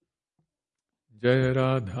Jaya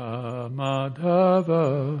Radha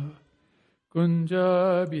Madhava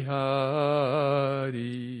Kunja Bihari.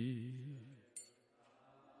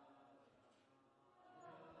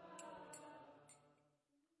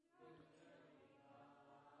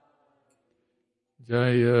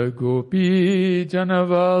 Jaya Gopi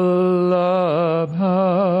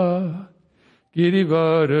Janavallabha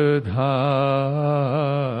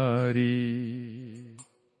Girivardhari.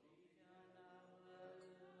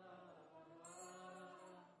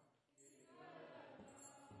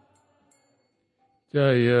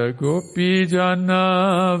 Jaya Gopi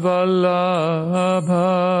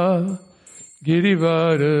Janavallabha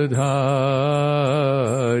Girivardhari.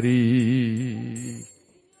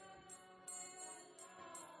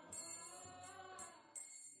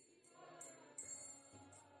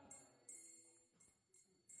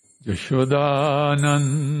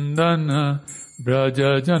 Yashodanandana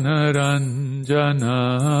Braja Janaranjana.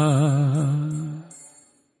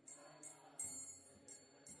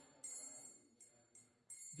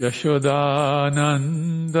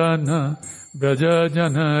 Yashodanandana Braja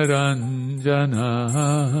Janaranjana.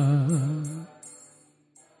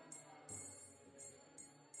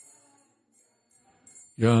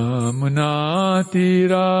 Yamuna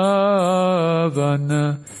Tiravana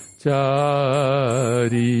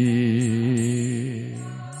Chari.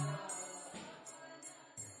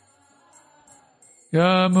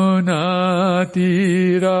 Yamuna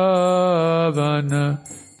Tiravana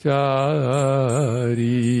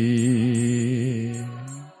Chari.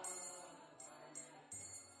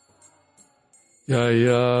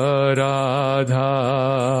 Jaya Radha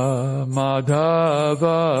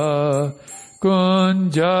Madhava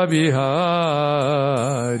Kunja Bihari.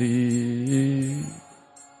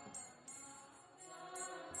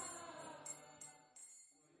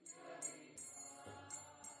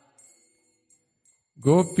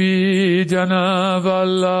 Gopi Jana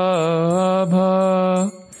Vallabha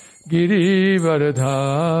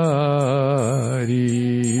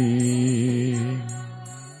Girivardhari.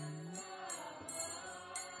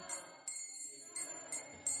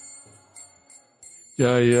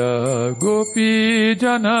 Jaya Gopi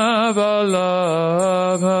Jana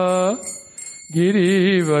Vallabha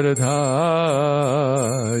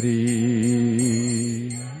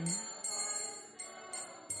Girivardhari.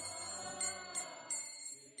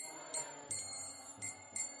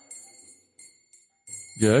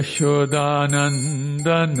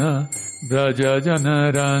 Yashodanandana Braja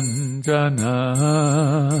Janaranjana.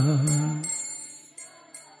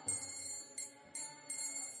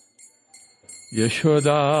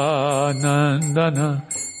 Yashodanandana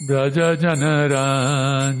Braja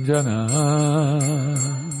Janaranjana.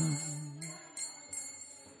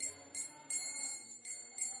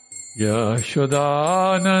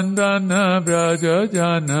 Yashodanandana Braja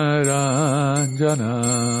Janaranjana.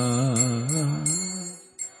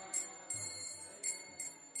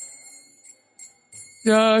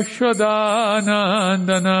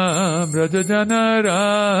 Yashodanandana Braja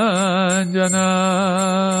Janaranjana.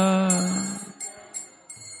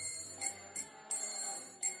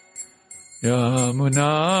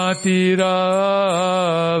 Yamuna Tiravana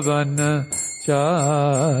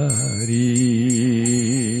Chari.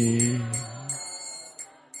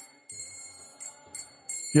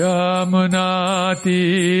 Yamuna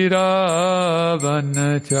Tiravana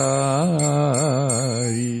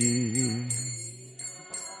Chari.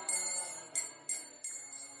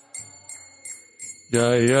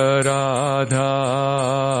 Jaya Radha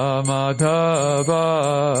Madhava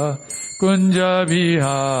Kunja Bihari.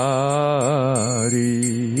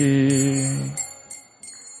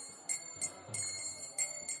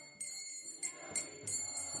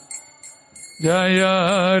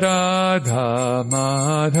 Jaya Radha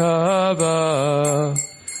Madhava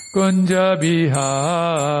Kunja Bihari.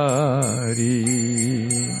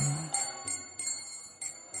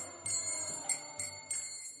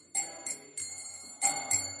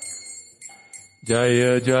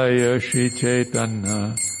 Jaya Jaya Shri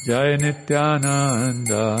Chaitanya Jaya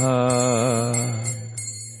Nityananda.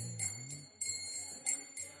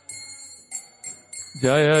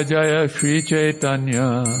 Jaya Jaya Shri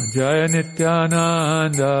Chaitanya Jaya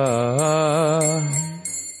Nityananda.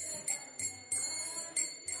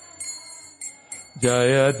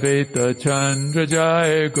 Jaya Advaita Chandra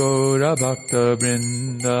Jaya Gaura Bhakta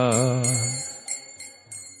Vrinda.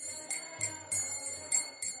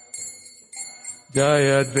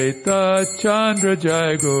 Jaya Advaita Chandra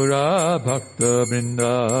Jaya Gaura Bhakta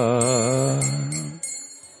Vrinda.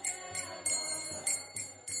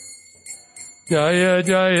 Jaya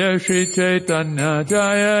Jaya Shri Chaitanya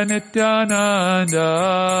Jaya Nityananda.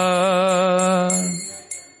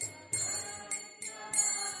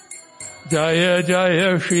 Jaya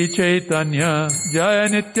Jaya Shri Chaitanya Jaya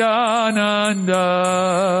Nityananda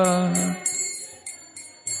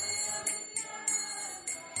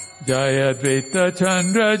Jaya Advaita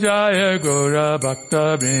Chandra Jaya Gaura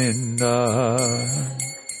Bhakta Vrinda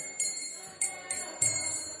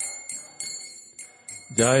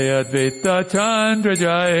Jaya Advaita Chandra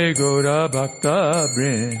Jaya Gaura Bhakta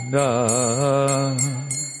Vrinda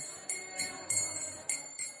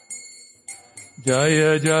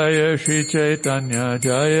Jaya Jaya Shri Chaitanya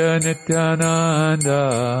Jaya Nityananda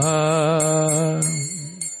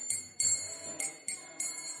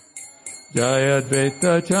Jaya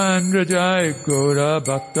Advaita Chandra Jaya Gaura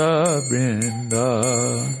Bhakta Vrinda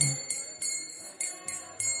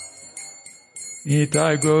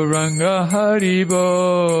Nitai Gauranga Haribol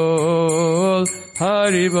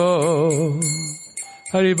Haribol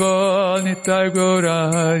Haribol Nitai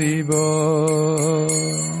Gaura Haribol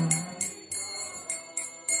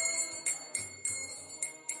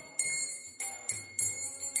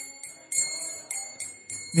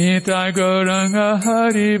Nitai Gauranga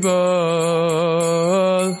Haribol,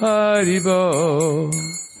 Haribol,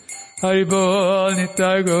 Haribol,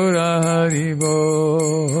 Nitai Gaura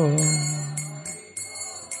Haribol.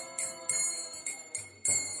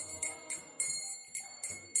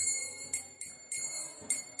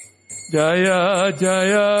 Jaya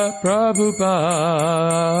Jaya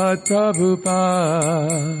Prabhupada,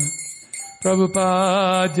 Prabhupada,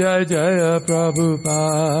 Prabhupada, Jaya Jaya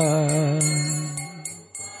Prabhupada.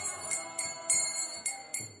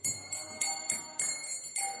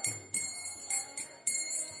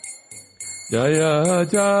 Jaya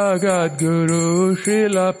Jagat Guru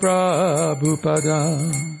Srila Prabhupada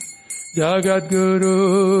Jagat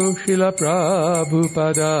Guru Srila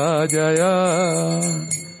Prabhupada Jaya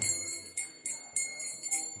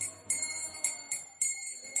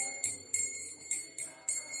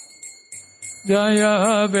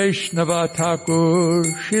Jaya Vaishnava Thakur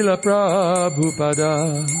Srila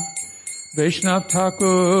Prabhupada Vaishnava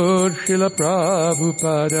Thakur Srila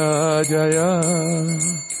Prabhupada Jaya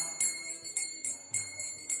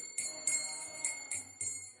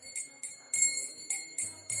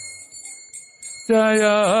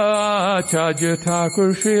Jaya Acharya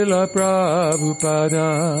Thakur Srila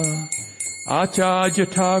Prabhupada Acharya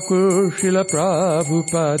Thakur Srila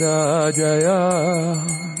Prabhupada Jaya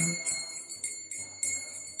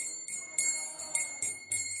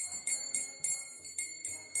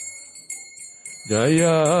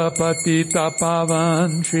Jaya Patita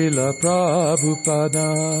Pavan Srila Prabhupada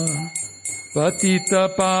Patita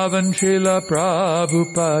Pavan Srila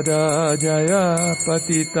Prabhupada Jaya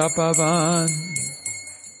Patita Pavan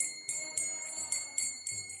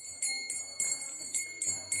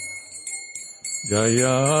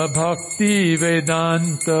Jaya Bhakti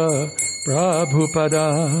Vedanta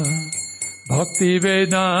Prabhupada Bhakti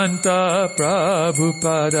Vedanta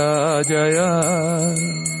Prabhupada Jaya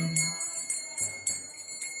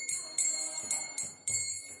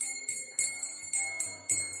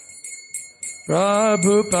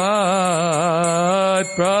Prabhupada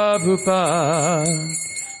Prabhupada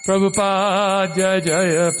Prabhupada Jaya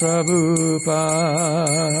Jaya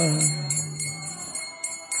Prabhupada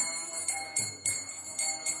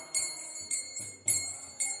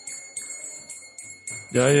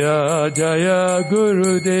Jaya Jaya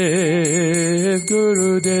Gurudev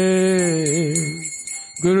Gurudev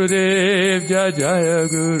Gurudev Jaya Jaya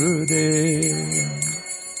Gurudev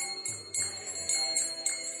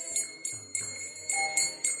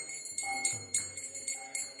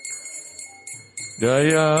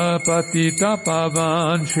Jaya Patita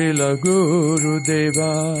Pavan Srila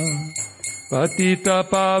Gurudeva Patita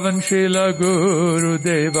Pavan Srila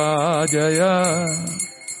Gurudeva Jaya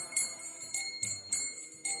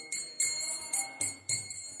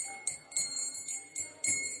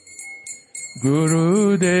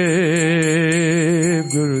Gurudev,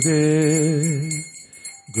 Gurudev,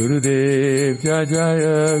 Gurudev, Jaya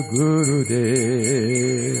Jaya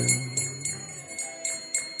Gurudev.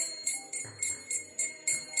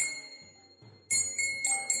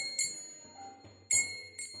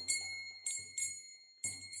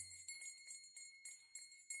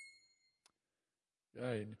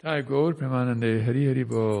 Jai Nitai Gaur Premanande Hari Hari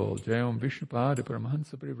Bol Jai Om Vishnupad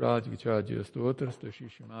Paramahansa Parivraj Vicharya Stotra Stoshi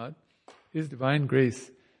Shimad His Divine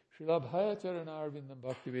Grace Srila Bhaya Charanarvindam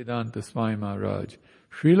Bhaktivedanta Swami Maharaj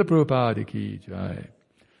Srila Prabhupada Ki Jai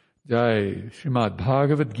Jai Srimad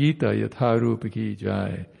Bhagavad Gita Yatharupa Ki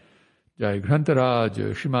Jai Jai Grantaraj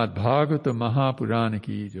Srimad Bhagavata Mahapurana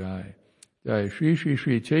Ki Jai Jai Shri Shri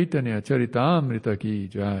Shri Chaitanya Charitamrita Ki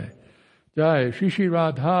Jai Jai Shri Shri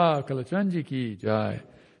Radha Kalachanji Ki Jai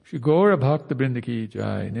Shri Gaura Bhakta Vrinda Ki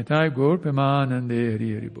Jai. Nitai Gaur Premanande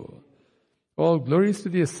Hari Hari Bol. All glories to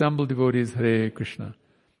the assembled devotees, Hare Krishna.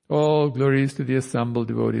 All glories to the assembled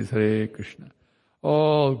devotees, Hare Krishna.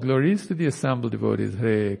 All glories to the assembled devotees,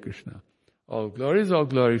 Hare Krishna. All glories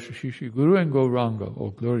to Shri Guru and Gauranga.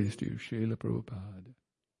 All glories to you, Srila Prabhupada.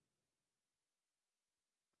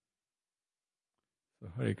 So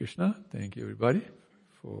Hare Krishna. Thank you everybody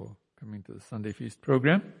for coming to the Sunday Feast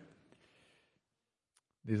program.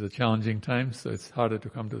 These are challenging times, so it's harder to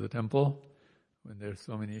come to the temple when there are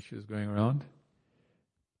so many issues going around.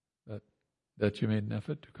 But that you made an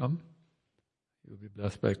effort to come, you'll be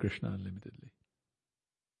blessed by Krishna unlimitedly.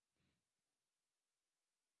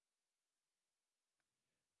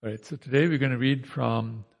 Alright, so today we're going to read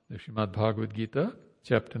from the Srimad Bhagavad Gita,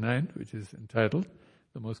 chapter 9, which is entitled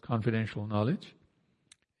The Most Confidential Knowledge.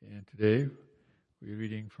 And today we're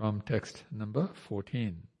reading from text number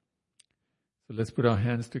 14. So let's put our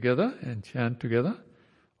hands together and chant together.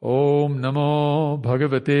 Om Namo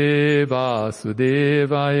Bhagavate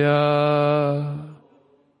Vasudevaya.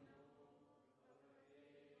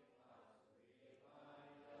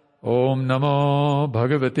 Om Namo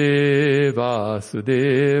Bhagavate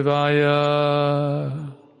Vasudevaya.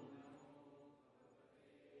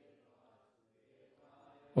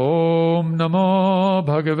 Om Namo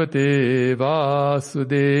Bhagavate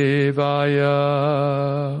Vasudevaya.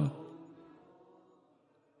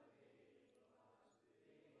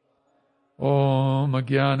 Om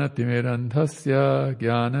Jnanatimirandhasya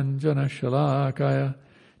Jnananjana Shalakaya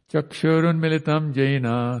Chakshurunmilitam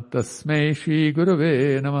Jaina Tasmai Shri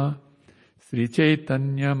Gurave Namah. Sri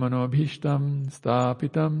Chaitanya Manobhishtam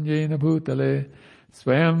Stapitam Jaina Bhutale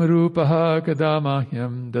Swayam Rupaha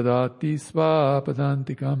Kadamahyam Dadati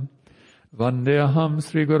Svapadantikam Vandeham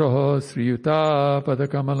Sri Guroho Sri Yuta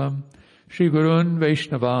Padakamalam Sri Gurun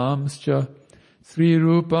Vaishnavamscha Sri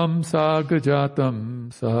Rupam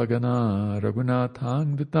Sagrajatam Sahagana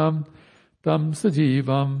Raghunathanvitam Tam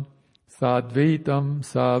Sajivam Sadvaitam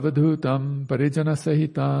Savadhutam Parijana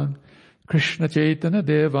Sahitam Krishna Chaitanya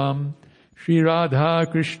Devam Sri Radha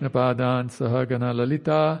Krishna Padan Sahagana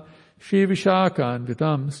Lalita Shri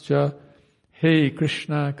Vishakhanvitamscha. Hey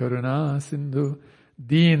Krishna Karuna Sindhu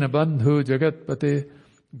Dina Bandhu Jagatpate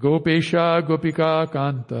Gopesha Gopika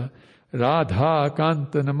Kanta Radha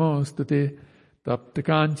Kanta Namostute Tapta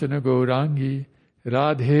Kanchana Gaurangi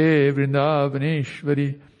Radhe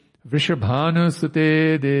Vrindavaneshwari Vrishabhanu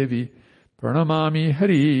Sute Devi Pranamami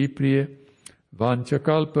Hari Priya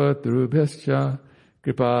Vanchakalpa Tarubhyascha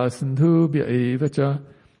Kripa Sindhubhya Evacha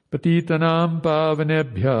Patitanam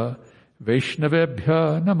Pavanebhya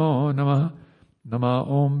Vaishnavebhya Namo Namah. Nama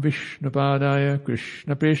Om Vishnupadaya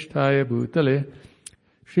Krishna Prishtaya Bhutale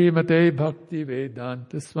Srimate Bhakti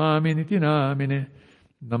Vedanta Swami Niti Namine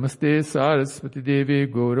Namaste Saraswati Devi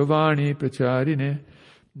Gauravani Pracharine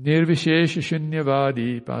Nirvishesha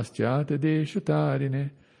Shunyavadi Paschata Deshatarine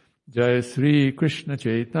Jai Sri Krishna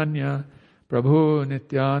Chaitanya Prabhu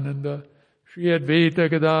Nityananda Shri Advaita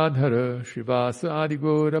Gadadhara Srivasa Adi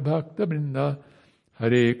Gaura Bhakta Vrinda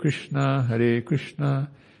Hare Krishna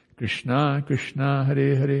Krishna Krishna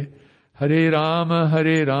Hare Hare Hare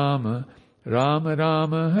Rama Rama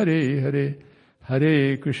Rama Hare Hare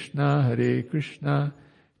Hare Krishna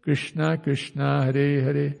Krishna Krishna Hare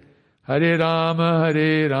Hare Hare Rama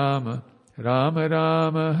Rama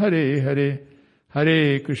Rama Hare Hare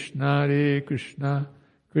Hare Krishna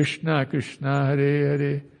Krishna Krishna Hare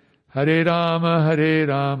Hare Hare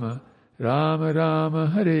Rama Rama Rama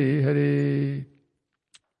Hare Hare.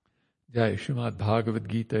 Jai Srimad Bhagavad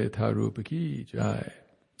Gita Yatharupa Ki Jai.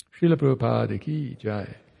 Srila Prabhupada Ki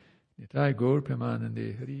Jai. Nitai Gaur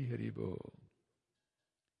Premanande Hari Hari Bol.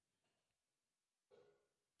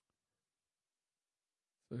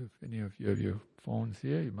 So if any of you have your phones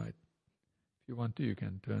here, you might, if you want to, you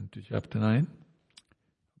can turn to chapter 9.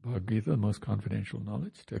 Bhagavad Gita, the most confidential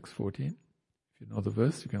knowledge, text 14. If you know the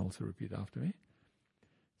verse, you can also repeat after me.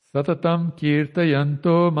 Satatam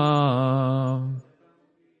kirtayanto mam.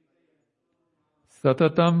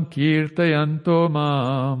 Satatam kirtayanto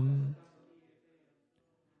mam.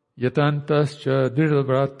 Yatantascha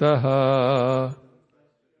dhridavrataha.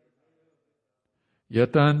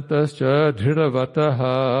 Yatantascha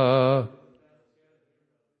dhridavataha.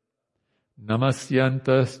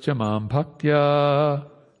 Namasyantascha mam bhaktya.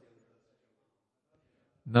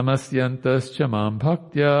 Namasyantascha mam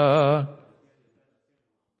bhaktya.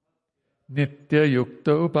 Nitya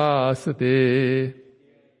yukta upasate.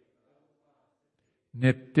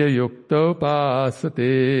 Nitya yukta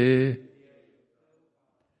upasate.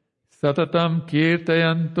 Satatam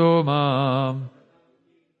kirtayanto mam.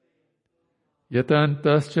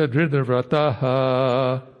 yatantascha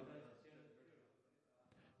dhridavrataha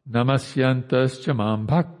namasyantascha mam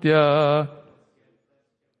bhaktya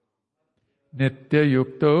nitya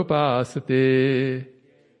yukta upasate.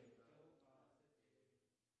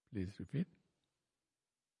 Please repeat.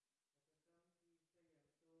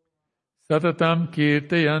 Satatam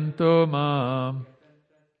kirtayanto mam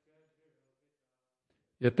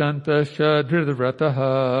yatantascha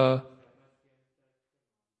dhridavrataha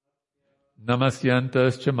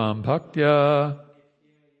namasyantascha mam bhaktya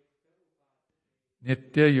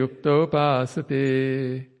nitya yukta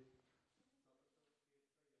upasate.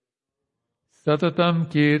 Satatam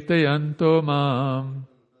kirtayanto mam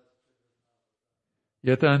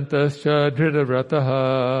yatantascha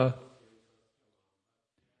dhridavrataha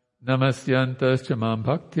namasyantascha mam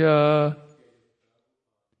bhaktya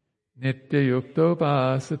nitya yukta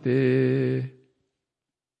upasate.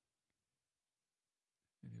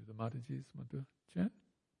 Any of the Matajis want to chant?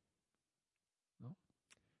 No?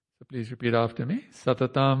 So please repeat after me.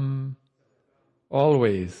 Satatam,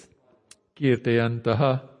 always.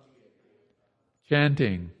 Kirtayantaha,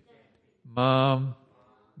 chanting. Mam,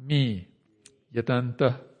 me.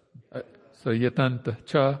 Yatanta, yatanta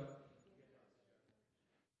cha.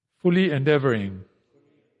 Fully endeavoring.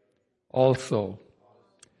 Also.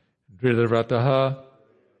 Dhridavrataha,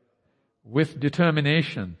 with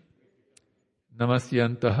determination.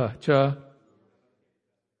 Namasyantaha cha,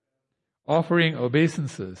 offering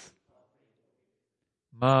obeisances.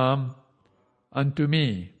 Mam, unto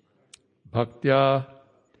me. Bhaktya,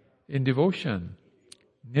 in devotion.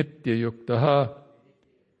 Nitya yuktaha,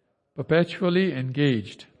 perpetually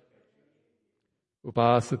engaged.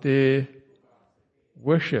 Upasate,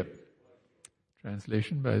 worship.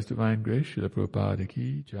 Translation by His Divine Grace, Srila Prabhupada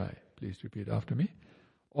Ki Jai. Please repeat after me.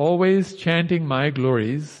 Always chanting my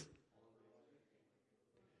glories,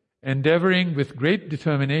 endeavoring with great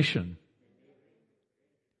determination,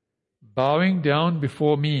 bowing down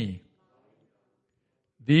before me,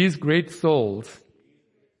 these great souls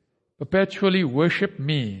perpetually worship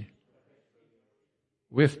me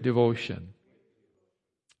with devotion.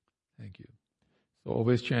 Thank you. So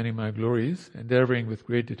always chanting my glories, endeavoring with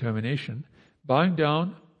great determination, bowing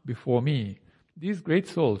down before me, these great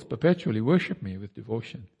souls perpetually worship me with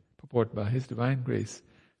devotion. Purport by His Divine Grace,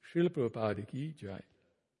 Srila Prabhupada Ki Jai.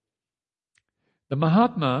 The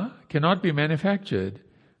Mahatma cannot be manufactured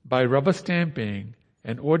by rubber stamping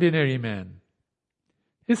an ordinary man.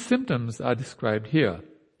 His symptoms are described here.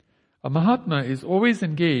 A Mahatma is always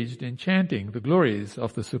engaged in chanting the glories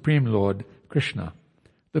of the Supreme Lord Krishna,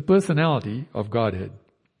 the personality of Godhead.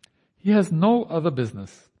 He has no other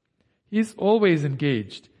business. He is always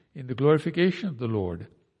engaged in the glorification of the Lord.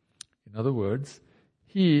 In other words,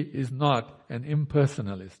 he is not an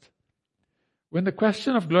impersonalist. When the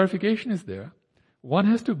question of glorification is there, one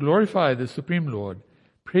has to glorify the Supreme Lord,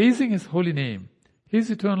 praising His holy name,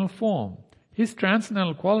 His eternal form, His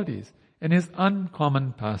transcendental qualities, and His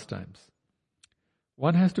uncommon pastimes.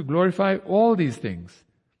 One has to glorify all these things.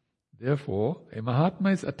 Therefore, a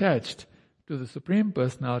Mahatma is attached to the Supreme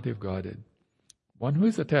Personality of Godhead. One who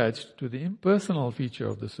is attached to the impersonal feature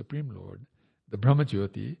of the Supreme Lord, the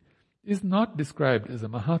Brahmajyoti, is not described as a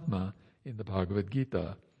Mahatma in the Bhagavad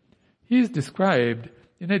Gita. He is described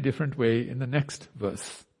in a different way in the next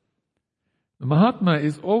verse. The Mahatma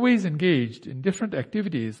is always engaged in different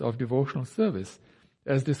activities of devotional service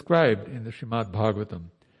as described in the Srimad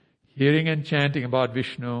Bhagavatam, hearing and chanting about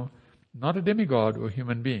Vishnu, not a demigod or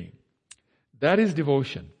human being. That is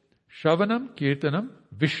devotion. Shravanam, Kirtanam,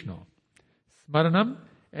 Vishnu. Smaranam,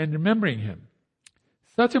 and remembering Him.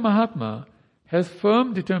 Such a Mahatma has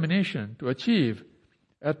firm determination to achieve,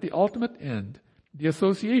 at the ultimate end, the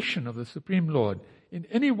association of the Supreme Lord in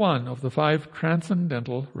any one of the 5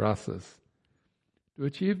 transcendental rasas. To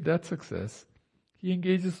achieve that success, he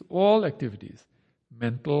engages all activities,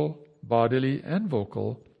 mental, bodily, and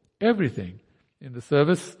vocal, everything in the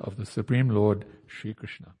service of the Supreme Lord Sri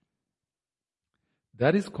Krishna.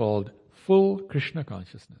 That is called full Krishna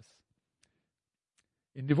consciousness.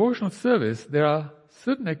 In devotional service, there are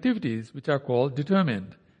certain activities which are called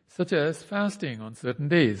determined, such as fasting on certain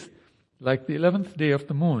days, like the 11th day of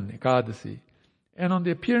the moon, Ekadasi, and on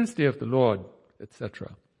the appearance day of the Lord,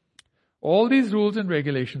 etc. All these rules and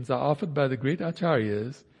regulations are offered by the great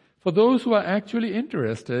acharyas for those who are actually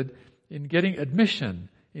interested in getting admission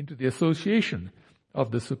into the association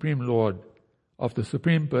of the Supreme Lord, of the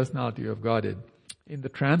Supreme Personality of Godhead in the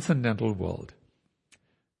transcendental world.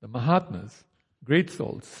 The Mahatmas, great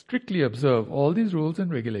souls, strictly observe all these rules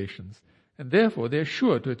and regulations, and therefore they are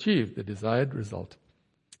sure to achieve the desired result.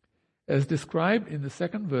 As described in the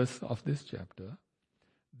 2nd verse of this chapter,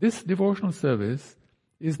 This devotional service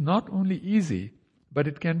is not only easy, but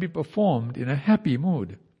it can be performed in a happy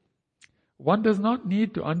mood. One does not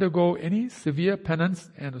need to undergo any severe penance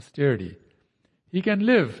and austerity. He can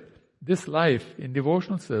live this life in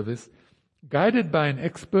devotional service, guided by an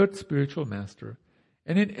expert spiritual master,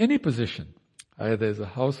 and in any position, either as a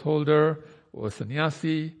householder or a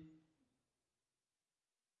sannyasi,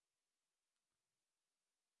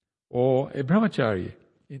 or a brahmachari,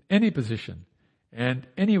 in any position and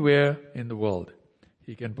anywhere in the world.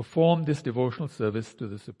 He can perform this devotional service to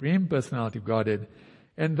the Supreme Personality of Godhead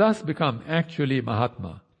and thus become actually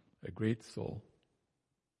Mahatma, a great soul.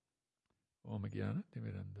 Om Jnana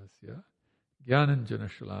Timirandasya Jnananjana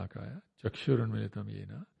Shalakaya Chakshurunmilitam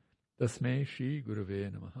Yena Tasmai Shri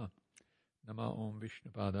Gurave Namaha. Nama Om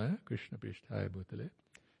Vishnupadaya Krishna Pristhaya Bhutale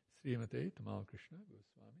Srimate Tamal Krishna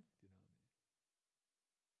Goswami.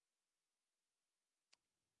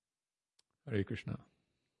 Hare Krishna.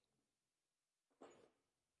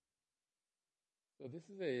 So this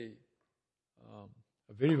is a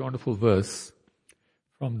very wonderful verse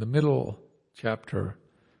from the middle chapter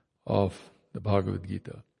of the Bhagavad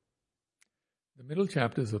Gita. The middle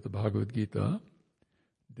chapters of the Bhagavad Gita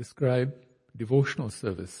describe devotional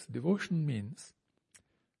service. Devotion means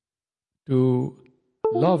to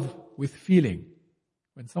love with feeling.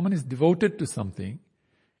 When someone is devoted to something,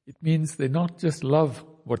 it means they not just love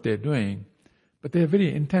what they're doing, but they have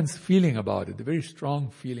very intense feeling about it, a very strong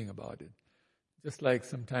feeling about it. Just like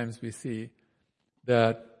sometimes we see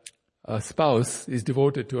that a spouse is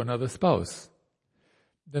devoted to another spouse.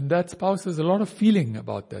 Then that spouse has a lot of feeling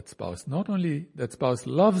about that spouse. Not only that spouse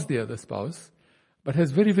loves the other spouse, but has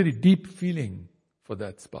very, very deep feeling for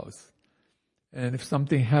that spouse. And if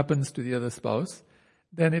something happens to the other spouse,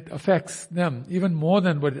 then it affects them even more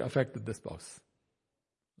than what it affected the spouse.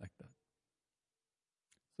 Like that.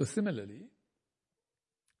 So similarly,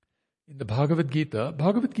 in the Bhagavad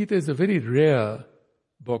Gita is a very rare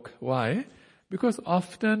book. Why? Because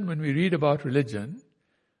often when we read about religion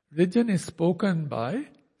is spoken by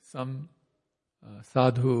some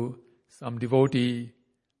sadhu, some devotee,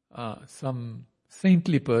 some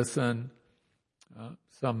saintly person,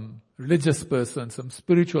 some religious person, some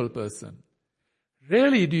spiritual person.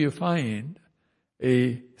 Rarely do you find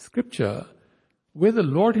a scripture where the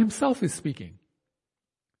Lord Himself is speaking.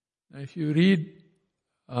 Now, if you read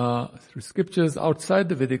through scriptures outside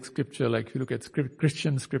the Vedic scripture, like if you look at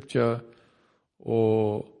Christian scripture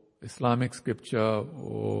or Islamic scripture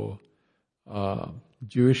or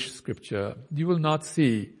Jewish scripture, you will not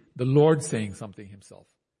see the Lord saying something Himself.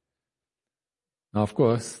 Now, of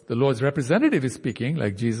course, the Lord's representative is speaking,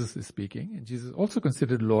 like Jesus is speaking, and Jesus is also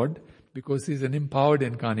considered Lord because He's an empowered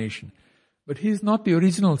incarnation. But He is not the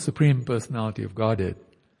original Supreme Personality of Godhead.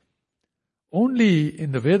 Only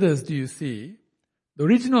in the Vedas do you see the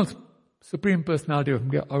original Supreme Personality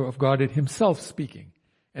of Godhead Himself speaking.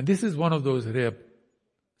 And this is one of those rare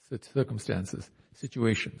circumstances,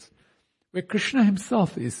 situations, where Krishna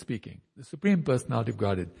Himself is speaking, the Supreme Personality of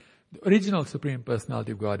Godhead, the original Supreme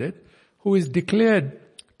Personality of Godhead, who is declared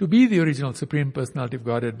to be the original Supreme Personality of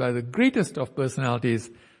Godhead by the greatest of personalities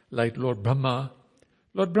like Lord Brahma.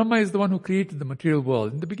 Lord Brahma is the one who created the material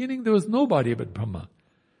world. In the beginning there was nobody but Brahma.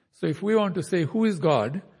 So if we want to say who is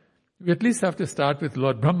God, we at least have to start with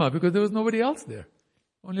Lord Brahma because there was nobody else there.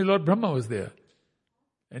 Only Lord Brahma was there.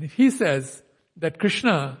 And if He says that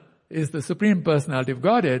Krishna is the Supreme Personality of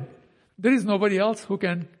Godhead, there is nobody else who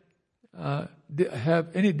can have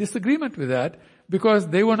any disagreement with that because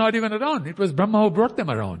they were not even around. It was Brahma who brought them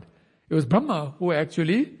around. It was Brahma who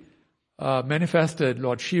actually manifested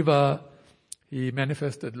Lord Shiva, He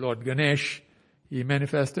manifested Lord Ganesh, He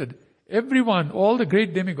manifested everyone, all the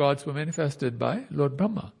great demigods were manifested by Lord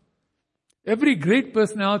Brahma. Every great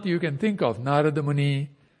personality you can think of, Narada Muni,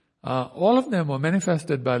 all of them were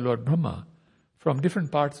manifested by Lord Brahma from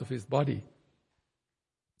different parts of His body.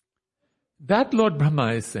 That Lord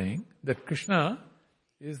Brahma is saying that Krishna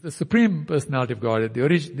is the Supreme Personality of Godhead,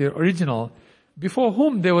 the original, before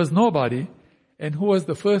whom there was nobody, and who was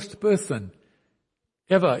the first person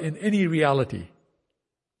ever in any reality.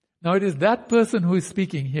 Now it is that person who is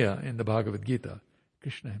speaking here in the Bhagavad Gita,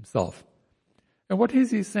 Krishna Himself. And what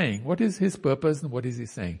is He saying? What is His purpose and what is He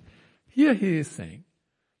saying? Here He is saying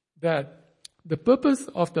that the purpose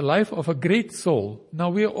of the life of a great soul, now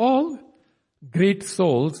we are all great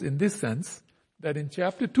souls in this sense, that in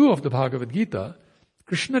chapter 2 of the Bhagavad Gita,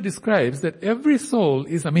 Krishna describes that every soul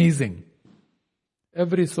is amazing.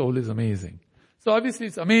 Every soul is amazing. So obviously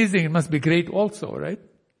it's amazing, it must be great also, right?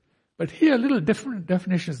 But here a little different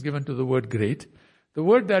definition is given to the word great. The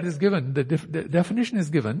word that is given, the definition is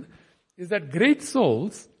given, is that great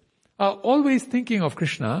souls are always thinking of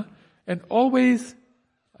Krishna and always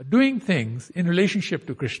doing things in relationship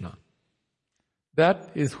to Krishna. That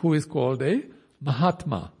is who is called a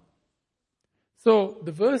Mahatma. So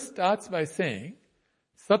the verse starts by saying,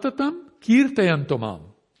 Satatam kirtayantomam.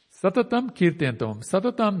 Satatam kirtayantomam.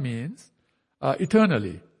 Satatam means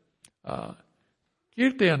eternally.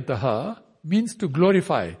 Kirtayantaha means to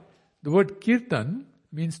glorify. The word kirtan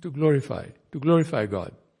means to glorify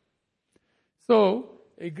God. So,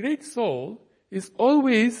 a great soul is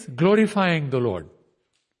always glorifying the Lord,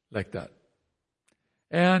 like that.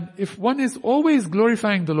 And if one is always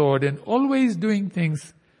glorifying the Lord and always doing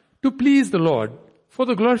things to please the Lord, for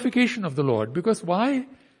the glorification of the Lord, because why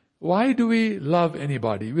do we love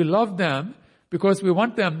anybody? We love them because we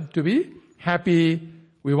want them to be happy,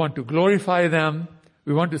 we want to glorify them,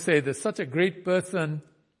 we want to say they're such a great person.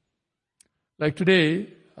 Like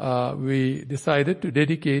today, we decided to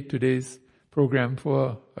dedicate today's program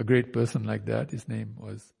for a great person like that. His name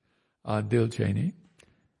was Dil Cheney.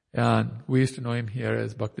 And we used to know him here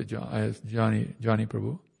as as Johnny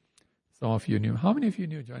Prabhu. Some of you knew. How many of you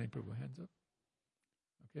knew Johnny Prabhu? Hands up.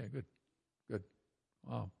 Okay, good.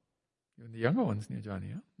 Wow. Even the younger ones knew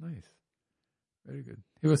Johnny, huh? Nice. Very good.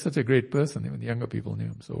 He was such a great person. Even the younger people knew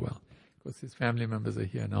him so well. Of course, his family members are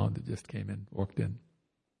here now. They just came in, walked in.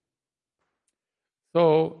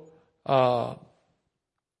 So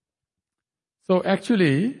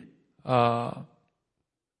actually,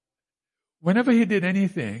 whenever he did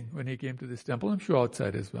anything, when he came to this temple, I'm sure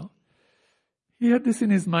outside as well, he had this in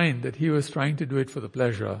his mind that he was trying to do it for the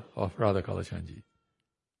pleasure of Radha Kalachandji.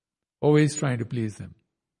 Always trying to please him.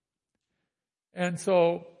 And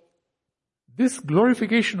so, this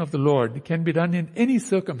glorification of the Lord can be done in any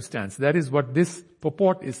circumstance. That is what this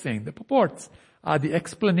purport is saying. The purports are the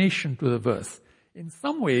explanation to the verse. In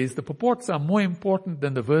some ways, the purports are more important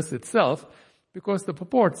than the verse itself because the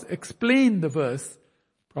purports explain the verse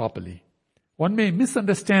properly. One may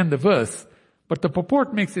misunderstand the verse, but the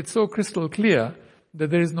purport makes it so crystal clear that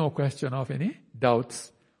there is no question of any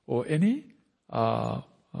doubts or any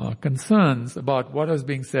concerns about what is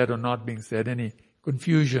being said or not being said, any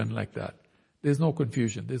confusion like that. There's no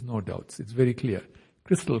confusion, there's no doubts. It's very clear,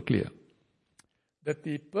 crystal clear. That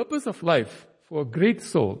the purpose of life for a great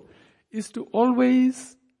soul is to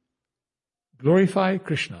always glorify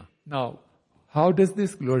Krishna. Now, how does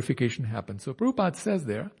this glorification happen? So Prabhupada says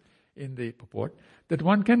there in the purport that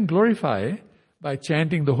one can glorify by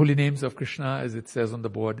chanting the holy names of Krishna as it says on the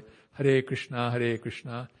board, Hare Krishna,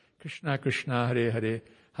 Krishna Krishna, Hare Hare,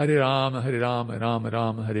 Hare Rama, Rama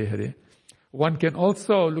Rama, Hare Hare. One can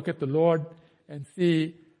also look at the Lord and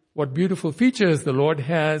see what beautiful features the Lord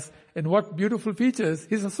has and what beautiful features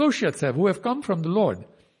His associates have who have come from the Lord.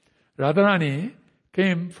 Radharani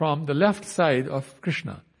came from the left side of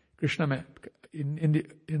Krishna. Krishna, in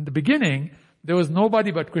the beginning, there was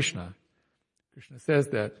nobody but Krishna. Krishna says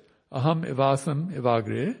that, Aham evasam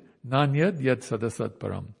evagre, nanyad yad sadasad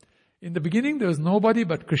param. In the beginning, there was nobody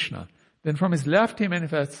but Krishna. Then from his left, he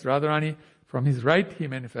manifests Radharani. From his right, he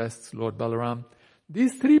manifests Lord Balaram.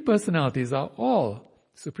 These three personalities are all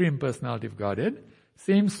Supreme Personality of Godhead,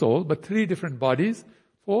 same soul, but three different bodies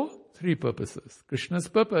for three purposes. Krishna's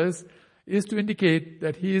purpose is to indicate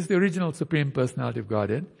that he is the original Supreme Personality of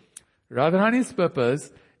Godhead. Radharani's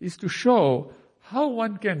purpose is to show how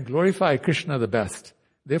one can glorify Krishna the best.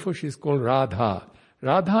 Therefore, she is called Radha.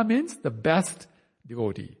 Radha means the best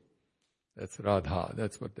devotee. That's Radha.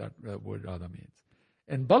 That's what that word Radha means.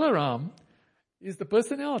 And Balaram is the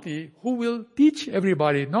personality who will teach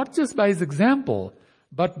everybody, not just by his example,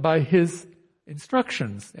 but by his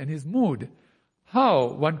instructions and his mood, how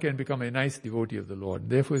one can become a nice devotee of the Lord.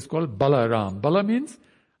 Therefore, it's called Balaram. Bala means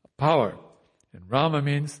power. And Rama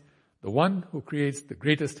means the one who creates the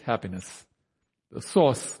greatest happiness, the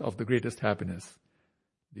source of the greatest happiness,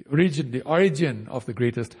 the origin of the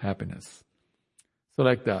greatest happiness. So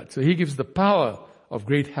like that. So he gives the power of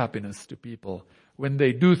great happiness to people when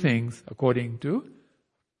they do things according to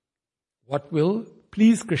what will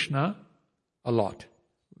please Krishna a lot.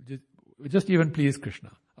 Just even please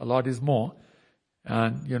Krishna. A lot is more.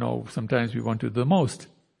 And, sometimes we want to do the most.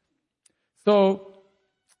 So,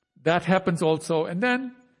 that happens also. And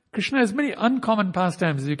then, Krishna has many uncommon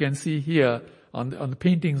pastimes, as you can see here on the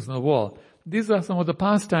paintings on the wall. These are some of the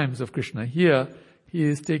pastimes of Krishna. Here, he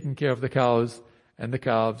is taking care of the cows and the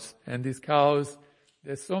calves. And these cows,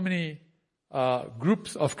 there's so many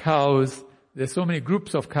groups of cows, there's so many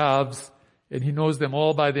groups of calves, and he knows them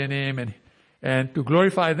all by their name. And to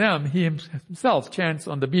glorify them, he himself chants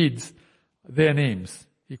on the beads their names.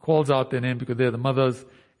 He calls out their name because they're the mothers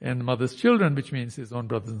and the mother's children, which means his own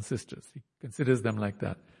brothers and sisters. He considers them like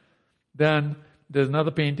that. Then there's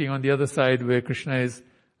another painting on the other side where Krishna is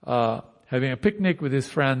having a picnic with his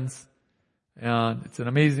friends. And it's an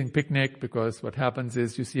amazing picnic because what happens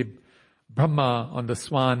is you see Brahma on the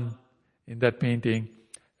swan in that painting.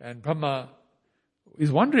 And Brahma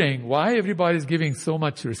is wondering why everybody is giving so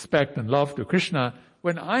much respect and love to Krishna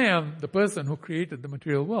when I am the person who created the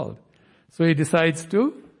material world. So he decides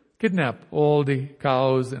to kidnap all the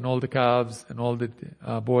cows and all the calves and all the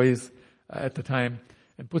boys at the time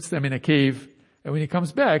and puts them in a cave. And when he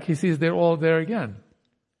comes back, he sees they're all there again.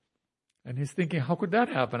 And he's thinking, how could that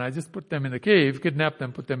happen? I just put them in the cave, kidnapped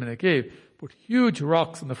them, put them in a cave, put huge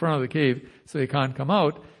rocks in the front of the cave so they can't come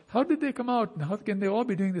out. How did they come out? And how can they all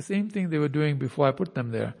be doing the same thing they were doing before I put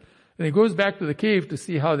them there? And he goes back to the cave to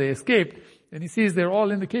see how they escaped, and he sees they're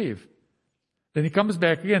all in the cave. Then he comes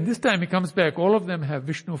back again. This time he comes back, all of them have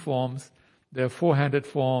Vishnu forms, they're four-handed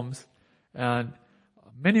forms, and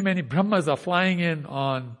many, many Brahmas are flying in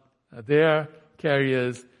on their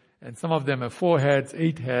carriers, and some of them have 4 heads,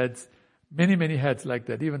 8 heads, many, many heads like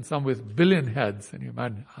that, even some with billion heads, and you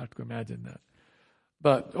might have to imagine that.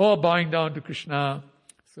 But all bowing down to Krishna.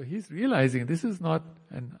 So he's realizing this is not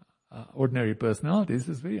an ordinary personality, this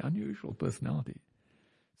is a very unusual personality.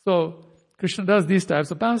 So Krishna does these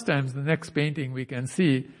types of pastimes. The next painting we can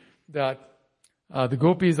see that the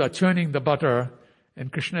gopis are churning the butter, and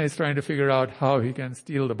Krishna is trying to figure out how he can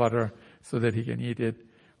steal the butter so that he can eat it.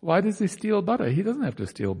 Why does he steal butter? He doesn't have to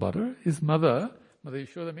steal butter. His Mother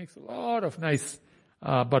Yashoda makes a lot of nice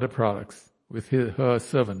butter products with her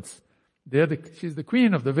servants. She's the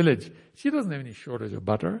queen of the village. She doesn't have any shortage of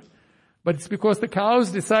butter. But it's because the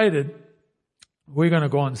cows decided, we're going to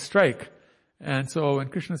go on strike. And so when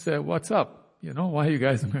Krishna said, what's up? Why are you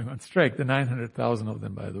guys going on strike? The 900,000 of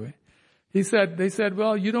them, by the way. They said,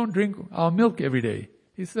 well, you don't drink our milk every day.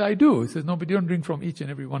 He said, I do. He says, no, but you don't drink from each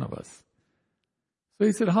and every one of us. So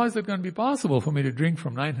he said, how is it going to be possible for me to drink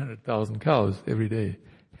from 900,000 cows every day?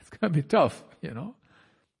 It's going to be tough, So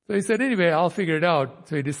he said, anyway, I'll figure it out.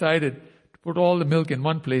 So he decided to put all the milk in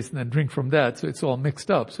one place and then drink from that. So it's all mixed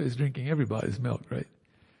up. So he's drinking everybody's milk, right?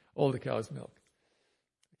 All the cow's milk.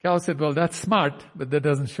 The cow said, well, that's smart, but that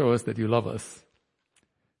doesn't show us that you love us.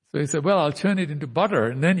 So he said, well, I'll churn it into butter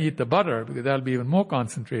and then eat the butter because that'll be even more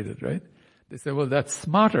concentrated, right? They said, well, that's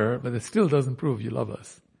smarter, but it still doesn't prove you love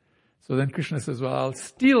us. So then Krishna says, well, I'll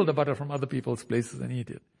steal the butter from other people's places and eat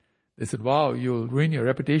it. They said, wow, you'll ruin your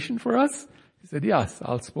reputation for us? He said, yes,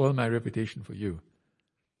 I'll spoil my reputation for you.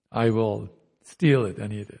 I will steal it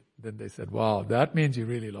and eat it. Then they said, wow, that means you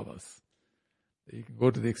really love us. You can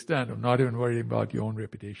go to the extent of not even worrying about your own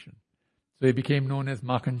reputation. So he became known as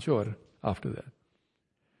Makhan Chor after that.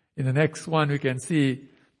 In the next one, we can see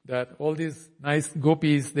that all these nice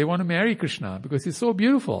gopis, they want to marry Krishna because he's so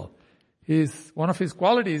beautiful. One of his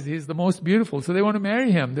qualities, he's the most beautiful. So they want to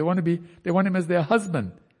marry him. They want him as their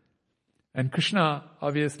husband. And Krishna,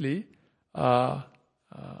 obviously, doesn't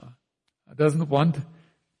want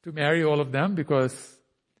to marry all of them because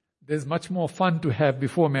there's much more fun to have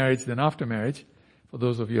before marriage than after marriage. For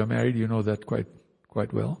those of you who are married, you know that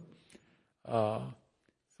quite well.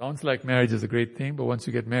 Sounds like marriage is a great thing, but once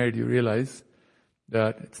you get married, you realize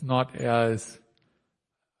that it's not as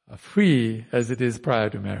free as it is prior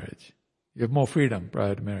to marriage. You have more freedom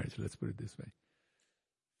prior to marriage, let's put it this way.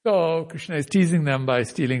 So Krishna is teasing them by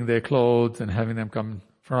stealing their clothes and having them come in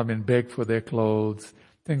front of him and beg for their clothes,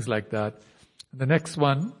 things like that. And the next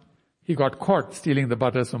one, he got caught stealing the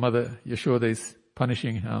butter, so Mother Yashoda is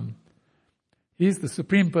punishing him. He's the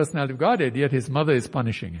Supreme Personality of Godhead, yet his mother is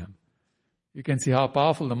punishing him. You can see how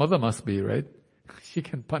powerful the mother must be, right? She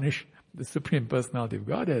can punish the Supreme Personality of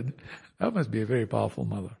Godhead. That must be a very powerful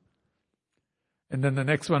mother. And then the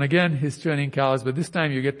next one again, he's churning cows, but this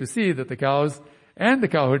time you get to see that the cows and the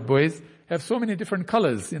cowherd boys have so many different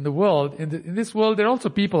colors in the world. In this world, there are also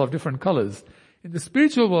people of different colors. In the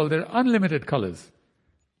spiritual world, there are unlimited colors.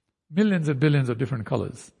 Millions and billions of different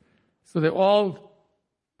colors. So they all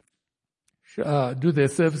do their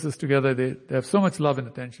services together. They have so much love and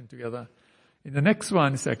attention together. In the next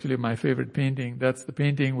one is actually my favorite painting. That's the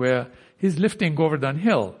painting where he's lifting Govardhan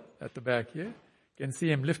Hill at the back here. You can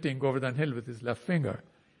see him lifting Govardhan Hill with his left finger.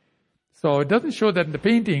 So it doesn't show that in the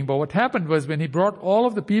painting, but what happened was when he brought all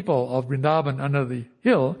of the people of Vrindavan under the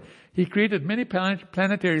hill, he created many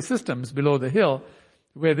planetary systems below the hill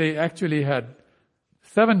where they actually had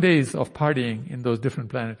 7 days of partying in those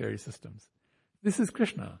different planetary systems. This is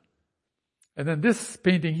Krishna. And then this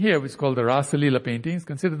painting here, which is called the Rasa Leela painting, is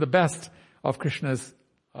considered the best of Krishna's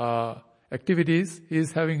activities.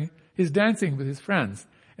 He's dancing with his friends.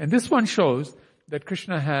 And this one shows that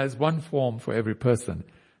Krishna has one form for every person.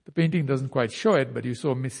 The painting doesn't quite show it, but you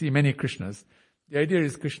see many Krishnas. The idea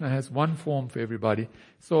is Krishna has one form for everybody.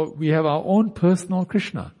 So we have our own personal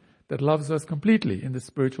Krishna that loves us completely in the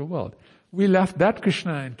spiritual world. We left that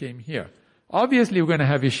Krishna and came here. Obviously we're going to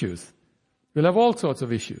have issues. We'll have all sorts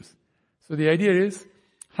of issues. So the idea is,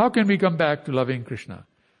 how can we come back to loving Krishna?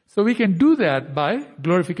 So we can do that by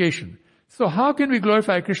glorification. So how can we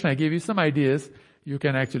glorify Krishna? I gave you some ideas. You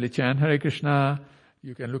can actually chant Hare Krishna.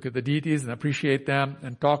 You can look at the deities and appreciate them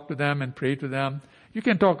and talk to them and pray to them. You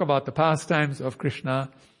can talk about the pastimes of Krishna.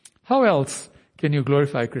 How else can you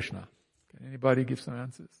glorify Krishna? Can anybody give some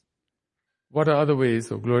answers? What are other ways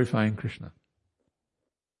of glorifying Krishna?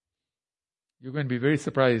 You're going to be very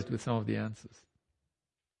surprised with some of the answers.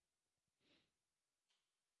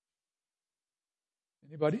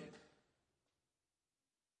 Anybody?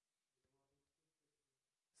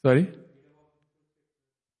 Sorry?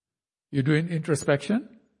 You're doing introspection?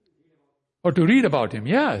 Or to read about Him?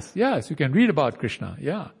 Yes, you can read about Krishna,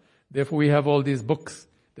 yeah. Therefore we have all these books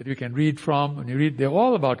that you can read from. When you read, they're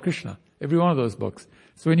all about Krishna. Every one of those books.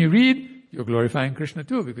 So when you read, you're glorifying Krishna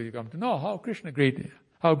too, because you come to know how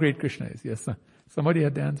great Krishna is. Yes, somebody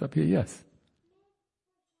had the hands up here, yes.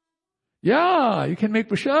 Yeah, you can make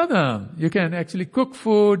prasadam. You can actually cook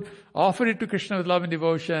food, offer it to Krishna with love and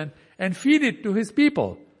devotion, and feed it to His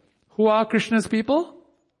people. Who are Krishna's people?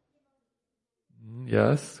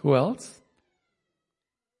 Yes, who else?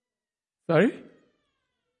 Sorry?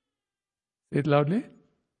 Say it loudly.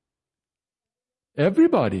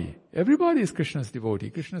 Everybody. Everybody is Krishna's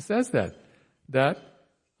devotee. Krishna says that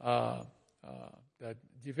Jivera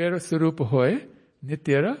Sarupa Hoy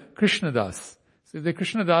Nityara Krishna Das. So if they're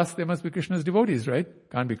Krishna Das, they must be Krishna's devotees, right?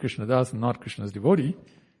 Can't be Krishna Das and not Krishna's devotee.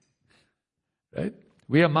 Right?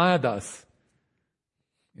 We are Maya Das.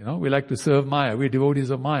 We like to serve Maya. We're devotees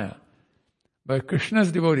of Maya. But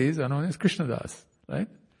Krishna's devotees are known as Krishna Das, right?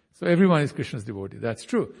 So everyone is Krishna's devotee. That's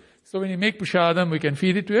true. So when you make prasadam, we can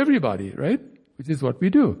feed it to everybody, right? Which is what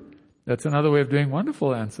we do. That's another way of doing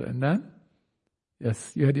wonderful answer. And then?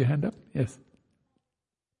 Yes, you had your hand up? Yes.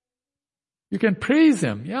 You can praise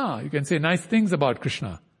Him, yeah. You can say nice things about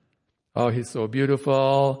Krishna. Oh, He's so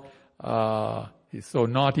beautiful. He's so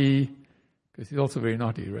naughty. Because He's also very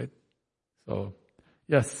naughty, right? So,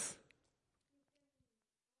 yes.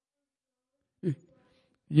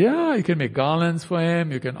 Yeah, you can make garlands for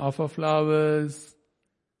Him. You can offer flowers.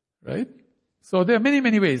 Right? So there are many,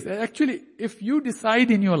 many ways. Actually, if you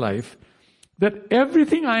decide in your life that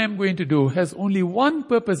everything I am going to do has only one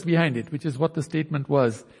purpose behind it, which is what the statement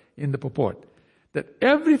was in the purport, that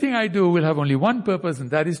everything I do will have only one purpose, and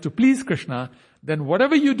that is to please Krishna, then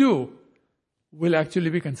whatever you do will actually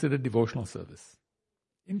be considered devotional service.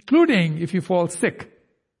 Including if you fall sick.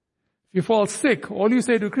 If you fall sick, all you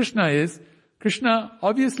say to Krishna is, Krishna,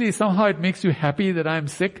 obviously somehow it makes you happy that I am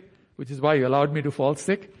sick, which is why you allowed me to fall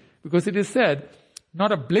sick, because it is said,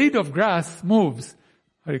 not a blade of grass moves,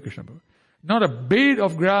 Hare Krishna, not a blade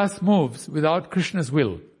of grass moves without Krishna's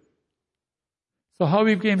will. So how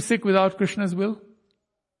we became sick without Krishna's will?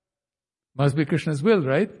 Must be Krishna's will,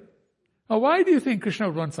 right? Now why do you think Krishna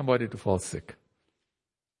would want somebody to fall sick?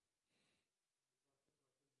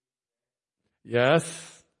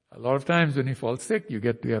 Yes, a lot of times when you fall sick, you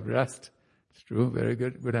get to have rest. It's true, very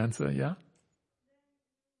good answer, yeah.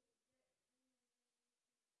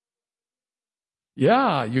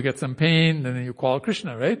 Yeah, you get some pain, and then you call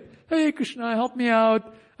Krishna, right? Hey Krishna, help me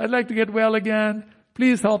out. I'd like to get well again.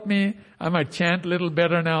 Please help me. I might chant a little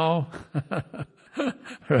better now.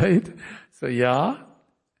 Right? So yeah.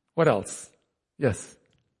 What else? Yes.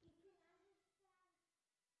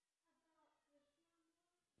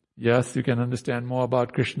 Yes, you can understand more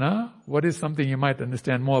about Krishna. What is something you might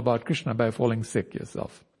understand more about Krishna by falling sick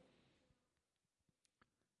yourself?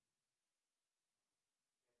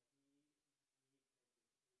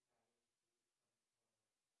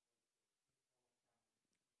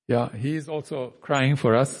 Yeah, He is also crying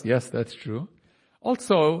for us. Yes, that's true.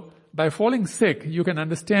 Also, by falling sick, you can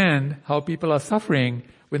understand how people are suffering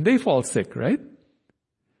when they fall sick, right?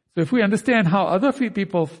 So if we understand how other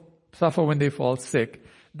people suffer when they fall sick,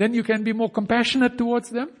 then you can be more compassionate towards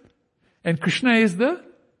them. And Krishna is the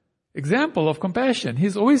example of compassion.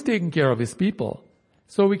 He's always taking care of His people.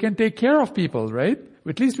 So we can take care of people, right?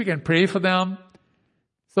 At least we can pray for them.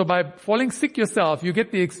 So by falling sick yourself, you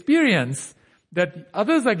get the experience that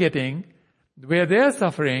others are getting, where they're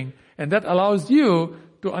suffering, and that allows you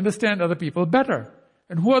to understand other people better.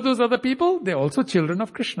 And who are those other people? They're also children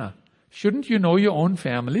of Krishna. Shouldn't you know your own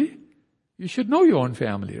family? You should know your own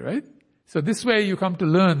family, right? So this way you come to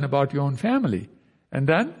learn about your own family. And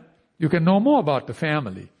then you can know more about the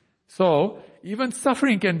family. So even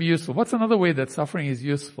suffering can be useful. What's another way that suffering is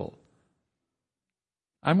useful?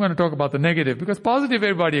 I'm going to talk about the negative, because positive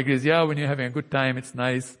everybody agrees. Yeah, when you're having a good time, it's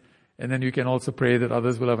nice. And then you can also pray that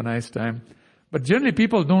others will have a nice time. But generally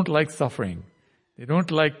people don't like suffering. They don't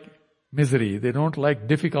like misery. They don't like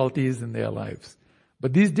difficulties in their lives.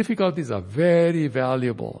 But these difficulties are very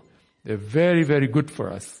valuable. They're very, very good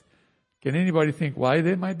for us. Can anybody think why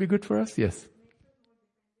they might be good for us? Yes.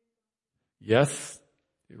 Yes.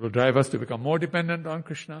 It will drive us to become more dependent on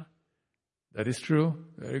Krishna. That is true.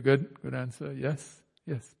 Very good. Good answer. Yes.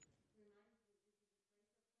 Yes.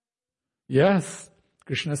 Yes.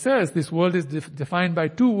 Krishna says this world is defined by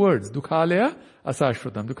two words. Dukhalaya,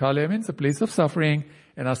 asashvatam. Dukhalaya means a place of suffering,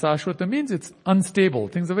 and asashvatam means it's unstable.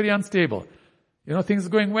 Things are very unstable. Things are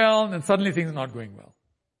going well, and then suddenly things are not going well.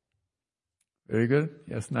 Very good.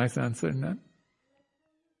 Yes, nice answer in that.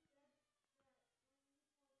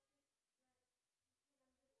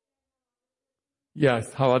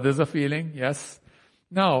 Yes, how others are feeling. Yes.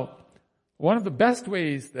 Now, one of the best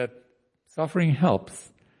ways that suffering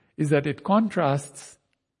helps is that it contrasts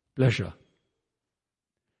pleasure.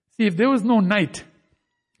 See, if there was no night,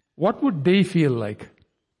 what would day feel like?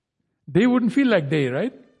 Day wouldn't feel like day,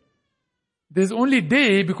 right? There's only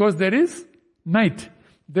day because there is night.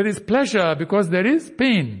 There is pleasure because there is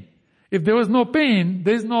pain. If there was no pain,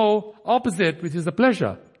 there is no opposite, which is the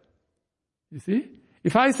pleasure. You see?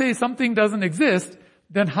 If I say something doesn't exist,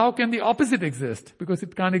 then how can the opposite exist? Because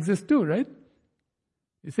it can't exist too, right?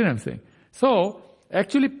 You see what I'm saying? So,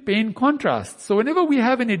 actually pain contrasts. So whenever we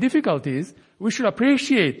have any difficulties, we should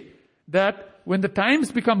appreciate that when the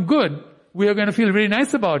times become good, we are going to feel very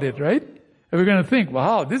nice about it, right? And we're going to think,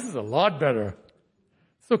 wow, this is a lot better.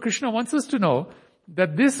 So Krishna wants us to know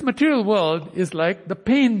that this material world is like the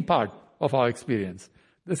pain part of our experience.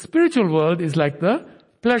 The spiritual world is like the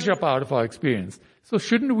pleasure part of our experience. So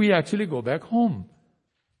shouldn't we actually go back home?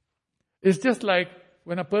 It's just like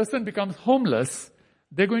when a person becomes homeless,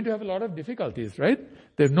 they're going to have a lot of difficulties, right?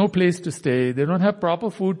 They have no place to stay. They don't have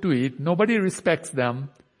proper food to eat. Nobody respects them,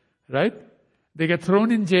 right? They get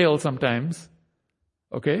thrown in jail sometimes.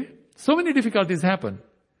 Okay? So many difficulties happen.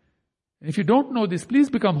 And if you don't know this, please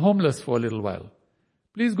become homeless for a little while.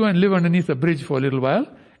 Please go and live underneath a bridge for a little while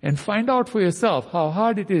and find out for yourself how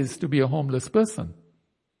hard it is to be a homeless person.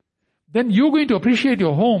 Then you're going to appreciate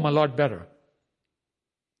your home a lot better.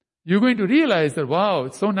 You're going to realize that, wow,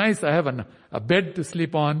 it's so nice. I have a bed to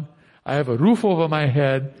sleep on. I have a roof over my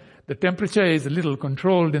head. The temperature is a little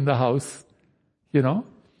controlled in the house.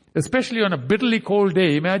 Especially on a bitterly cold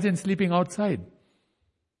day. Imagine sleeping outside.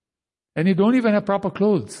 And you don't even have proper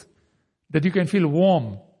clothes that you can feel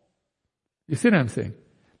warm. You see what I'm saying?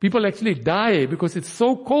 People actually die because it's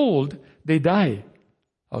so cold, they die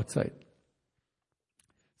outside.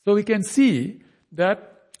 So we can see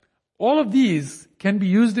that all of these can be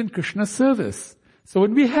used in Krishna's service. So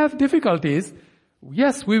when we have difficulties,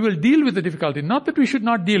 yes, we will deal with the difficulty. Not that we should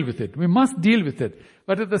not deal with it. We must deal with it.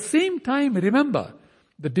 But at the same time, remember,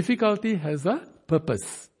 the difficulty has a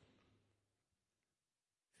purpose.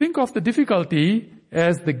 Think of the difficulty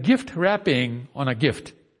as the gift wrapping on a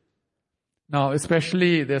gift. Now,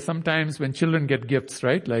 especially there's sometimes when children get gifts,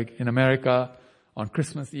 right? Like in America, on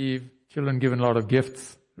Christmas Eve, children given a lot of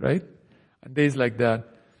gifts, right? And days like that.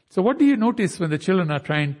 So what do you notice when the children are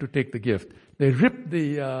trying to take the gift? They rip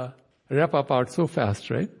the wrapper apart so fast,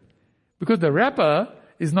 right? Because the wrapper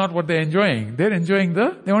is not what they're enjoying. They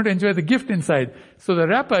want to enjoy the gift inside. So the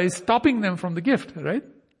wrapper is stopping them from the gift, right?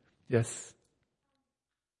 Yes.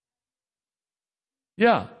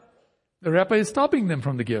 Yeah. The wrapper is stopping them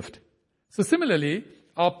from the gift. So similarly,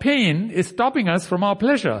 our pain is stopping us from our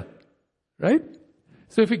pleasure, right?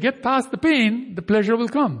 So if we get past the pain, the pleasure will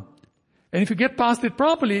come. And if you get past it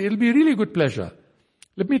properly, it'll be really good pleasure.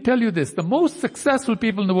 Let me tell you this, the most successful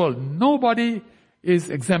people in the world, nobody is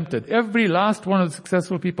exempted. Every last one of the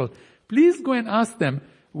successful people. Please go and ask them,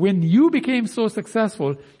 when you became so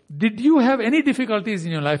successful, did you have any difficulties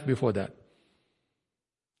in your life before that?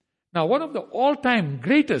 Now, one of the all-time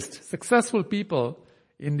greatest successful people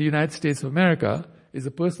in the United States of America is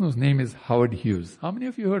a person whose name is Howard Hughes. How many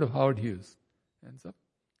of you heard of Howard Hughes? Hands up.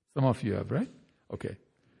 Some of you have, right? Okay.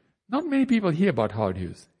 Not many people hear about Howard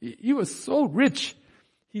Hughes. He was so rich.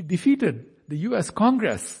 He defeated the U.S.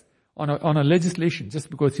 Congress on a legislation just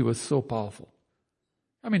because he was so powerful.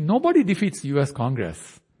 I mean, nobody defeats the U.S.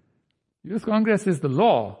 Congress. U.S. Congress is the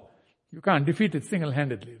law. You can't defeat it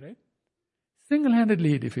single-handedly, right?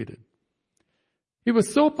 Single-handedly he defeated. He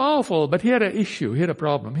was so powerful, but he had an issue. He had a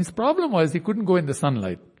problem. His problem was he couldn't go in the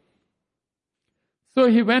sunlight. So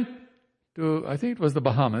he went to, I think it was the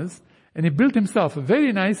Bahamas, and he built himself a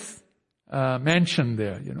very nice mansion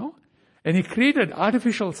there, And he created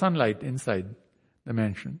artificial sunlight inside the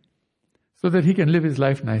mansion. so that he can live his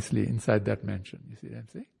life nicely inside that mansion. You see what I'm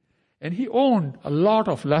saying? And he owned a lot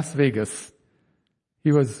of Las Vegas.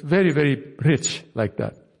 He was very, very rich like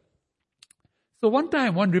that. So one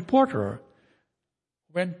time, one reporter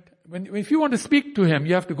if you want to speak to him,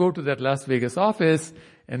 you have to go to that Las Vegas office,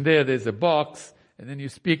 and there's a box, and then you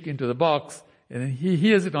speak into the box, and then he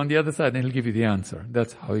hears it on the other side, and he'll give you the answer.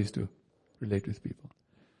 That's how he used to relate with people.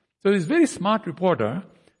 So this very smart reporter,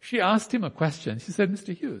 she asked him a question. She said,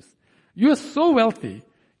 Mr. Hughes, you are so wealthy,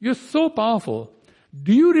 you're so powerful.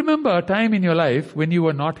 Do you remember a time in your life when you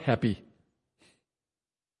were not happy?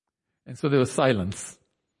 And so there was silence.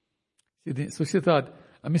 So she thought,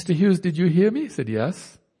 Mr. Hughes, did you hear me? He said,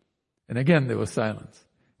 yes. And again there was silence.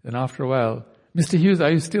 Then after a while, Mr. Hughes,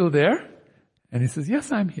 are you still there? And he says,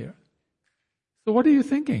 yes, I'm here. So what are you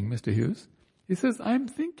thinking, Mr. Hughes? He says, I'm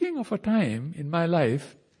thinking of a time in my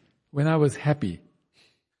life when I was happy.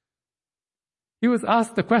 He was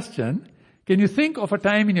asked the question, can you think of a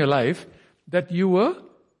time in your life that you were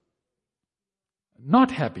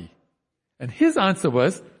not happy? And his answer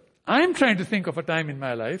was, I'm trying to think of a time in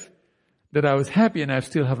my life that I was happy and I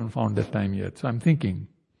still haven't found that time yet. So I'm thinking.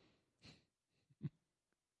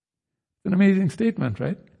 It's an amazing statement,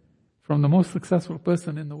 right? From the most successful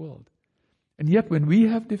person in the world. And yet when we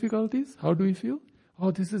have difficulties, how do we feel?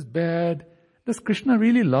 Oh, this is bad. Does Krishna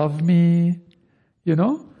really love me?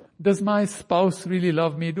 Does my spouse really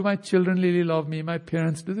love me? Do my children really love me? My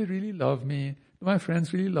parents, do they really love me? Do my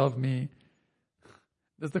friends really love me?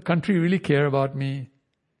 Does the country really care about me?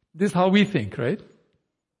 This is how we think, right?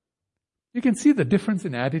 You can see the difference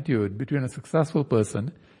in attitude between a successful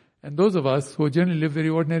person and those of us who generally live very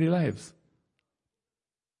ordinary lives.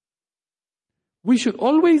 We should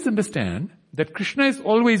always understand that Krishna is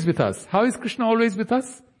always with us. How is Krishna always with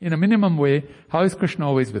us? In a minimum way, how is Krishna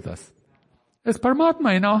always with us? As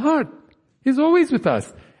Paramatma in our heart. He's always with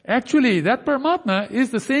us. Actually, that Paramatma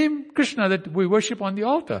is the same Krishna that we worship on the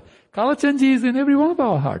altar. Kalachandji is in every one of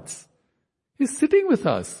our hearts. He's sitting with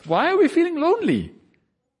us. Why are we feeling lonely?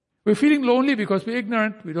 We're feeling lonely because we're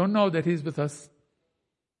ignorant. We don't know that He's with us.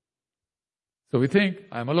 So we think,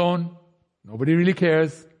 I'm alone. Nobody really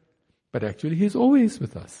cares. But actually, He's always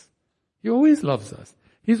with us. He always loves us.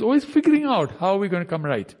 He's always figuring out how we're going to come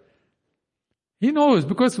right. He knows,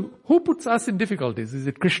 because who puts us in difficulties? Is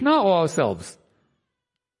it Krishna or ourselves?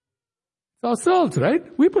 It's ourselves, right?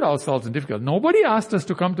 We put ourselves in difficulty. Nobody asked us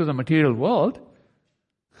to come to the material world.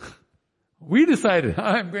 We decided,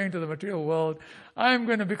 I'm going to the material world. I'm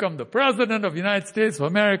going to become the President of the United States of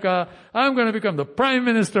America. I'm going to become the Prime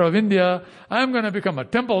Minister of India. I'm going to become a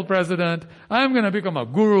temple president. I'm going to become a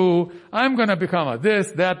guru. I'm going to become a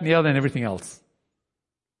this, that, and the other, and everything else.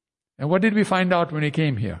 And what did we find out when we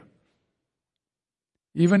came here?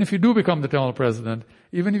 Even if you do become the temple president,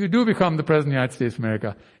 even if you do become the President of the United States of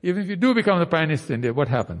America, even if you do become the Prime Minister of India, what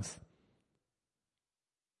happens?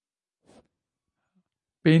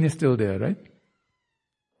 Pain is still there, right?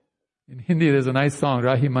 In Hindi, there's a nice song,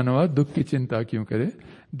 Rahi Manava, Dukh ki chinta kyun kare,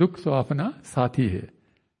 Dukh so apna sathi hai.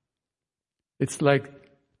 It's like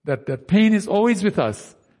that pain is always with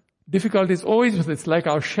us. Difficulty is always with us. It's like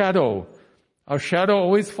our shadow. Our shadow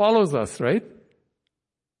always follows us, right?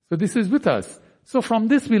 So this is with us. So from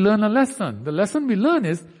this we learn a lesson. The lesson we learn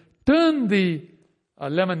is, turn the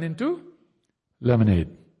lemon into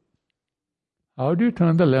lemonade. How do you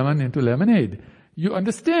turn the lemon into lemonade? You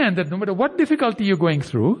understand that no matter what difficulty you're going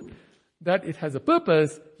through, that it has a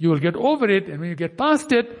purpose, you will get over it, and when you get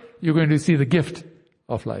past it, you're going to see the gift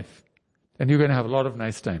of life. And you're going to have a lot of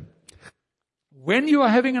nice time. When you are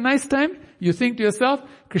having a nice time, you think to yourself,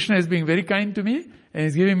 Krishna is being very kind to me, and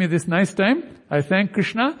He's giving me this nice time. I thank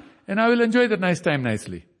Krishna, and I will enjoy that nice time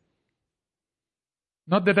nicely.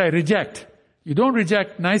 Not that I reject. You don't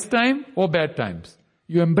reject nice time or bad times.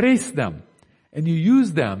 You embrace them, and you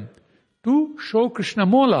use them to show Krishna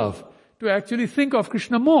more love, to actually think of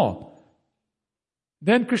Krishna more.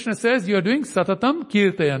 Then Krishna says, you are doing satatam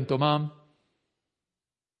kirtayanto mam.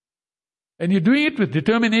 And you're doing it with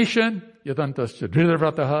determination, yatantascha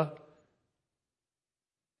dhridavrataha.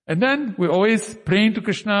 And then we're always praying to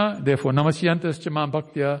Krishna, therefore namasyantascha mam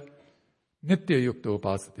bhaktya nitya yukta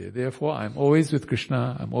upasate. Therefore I'm always with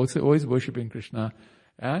Krishna, I'm also always worshipping Krishna,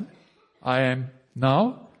 and I am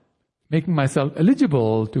now making myself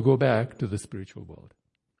eligible to go back to the spiritual world.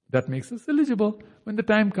 That makes us eligible when the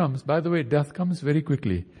time comes. By the way, death comes very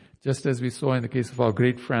quickly. Just as we saw in the case of our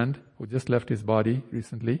great friend who just left his body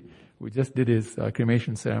recently. We just did his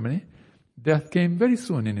cremation ceremony. Death came very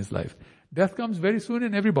soon in his life. Death comes very soon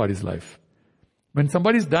in everybody's life. When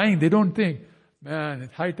somebody's dying, they don't think, man,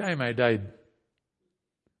 it's high time I died.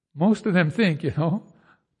 Most of them think,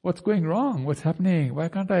 What's going wrong? What's happening? Why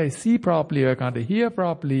can't I see properly? Why can't I hear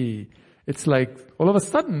properly? It's like all of a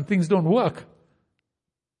sudden things don't work.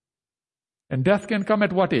 And death can come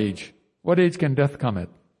at what age? What age can death come at?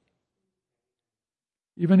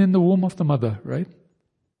 Even in the womb of the mother, right?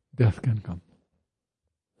 Death can come.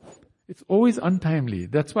 It's always untimely.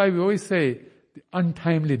 That's why we always say the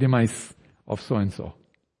untimely demise of so-and-so.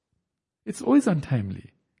 It's always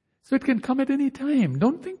untimely. So it can come at any time.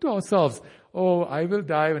 Don't think to ourselves, oh, I will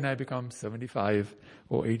die when I become 75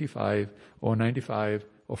 or 85 or 95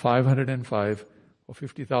 or 505 or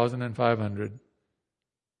 50,500.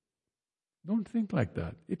 Don't think like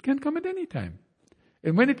that. It can come at any time.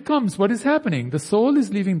 And when it comes, what is happening? The soul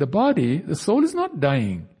is leaving the body. The soul is not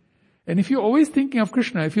dying. And if you're always thinking of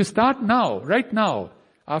Krishna, if you start now, right now,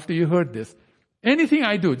 after you heard this, anything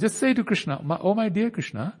I do, just say to Krishna, oh my dear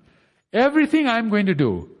Krishna, everything I'm going to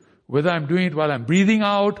do, whether I'm doing it while I'm breathing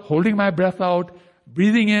out, holding my breath out,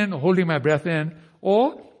 breathing in, holding my breath in,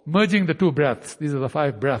 or merging the two breaths. These are the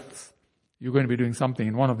 5 breaths. You're going to be doing something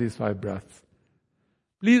in one of these 5 breaths.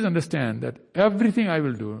 Please understand that everything I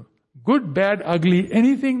will do, good, bad, ugly,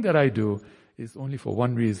 anything that I do is only for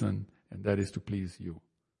one reason, and that is to please you.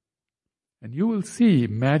 And you will see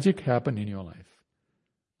magic happen in your life.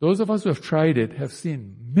 Those of us who have tried it have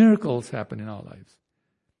seen miracles happen in our lives.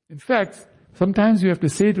 In fact, sometimes you have to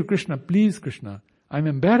say to Krishna, please Krishna, I'm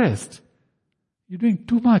embarrassed. You're doing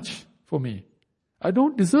too much for me. I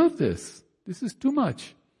don't deserve this. This is too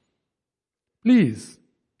much. Please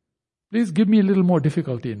give me a little more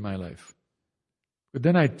difficulty in my life. But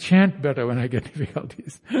then I chant better when I get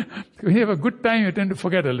difficulties. When you have a good time, you tend to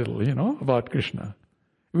forget a little, about Krishna.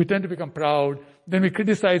 We tend to become proud. Then we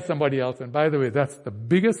criticize somebody else. And by the way, that's the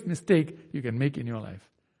biggest mistake you can make in your life,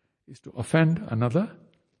 is to offend another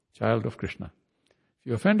child of Krishna. If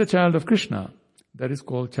you offend a child of Krishna, that is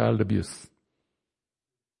called child abuse.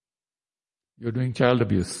 You're doing child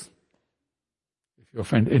abuse if you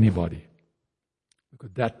offend anybody.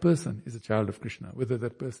 Because that person is a child of Krishna, whether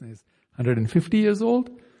that person is 150 years old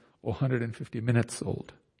or 150 minutes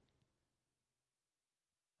old,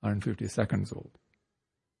 150 seconds old.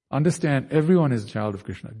 Understand, everyone is a child of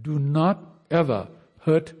Krishna. Do not ever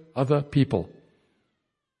hurt other people.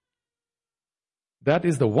 That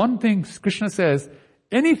is the one thing Krishna says,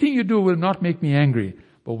 anything you do will not make me angry.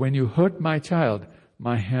 But when you hurt my child,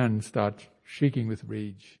 my hands start shaking with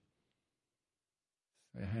rage.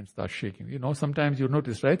 My hands start shaking. Sometimes you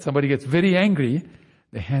notice, right? Somebody gets very angry,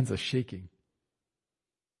 their hands are shaking.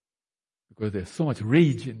 Because there's so much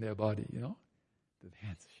rage in their body, their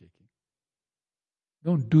hands are shaking.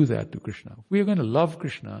 Don't do that to Krishna. If we are going to love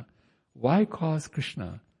Krishna, why cause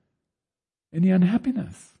Krishna any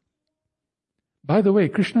unhappiness? By the way,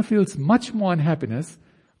 Krishna feels much more unhappiness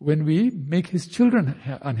when we make his children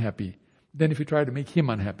unhappy than if we try to make him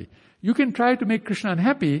unhappy. You can try to make Krishna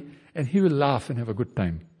unhappy and he will laugh and have a good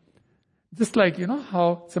time. Just like,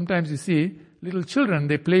 how sometimes you see little children,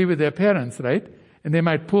 they play with their parents, right? And they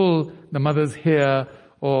might pull the mother's hair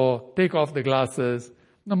or take off the glasses.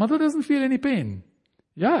 The mother doesn't feel any pain.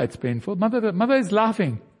 Yeah, it's painful. Mother is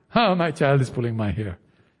laughing. My child is pulling my hair.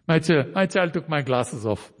 My child took my glasses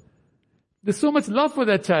off. There's so much love for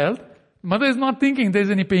that child. Mother is not thinking there's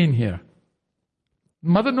any pain here.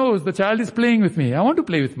 Mother knows the child is playing with me. I want to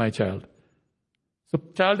play with my child. So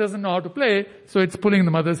child doesn't know how to play, so it's pulling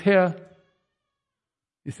the mother's hair.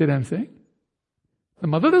 You see what I'm saying? The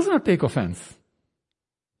mother does not take offense.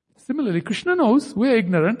 Similarly, Krishna knows we're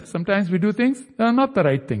ignorant. Sometimes we do things that are not the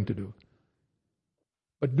right thing to do.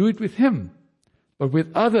 But do it with him. But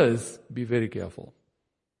with others, be very careful.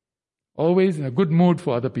 Always in a good mood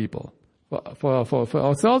for other people. For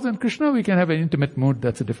ourselves and Krishna, we can have an intimate mood.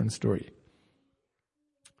 That's a different story.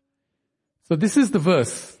 So this is the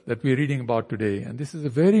verse that we're reading about today. And this is a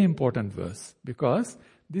very important verse because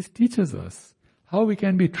this teaches us how we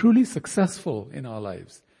can be truly successful in our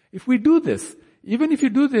lives. If we do this, even if you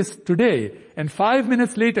do this today and 5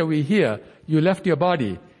 minutes later we hear you left your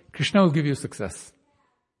body, Krishna will give you success.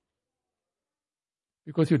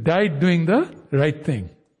 Because you died doing the right thing.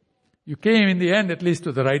 You came in the end at least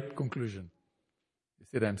to the right conclusion. You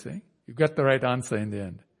see what I'm saying? You got the right answer in the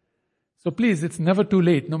end. So please, it's never too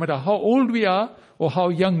late. No matter how old we are or how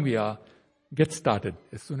young we are, get started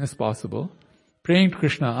as soon as possible. Praying to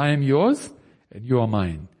Krishna, I am yours and you are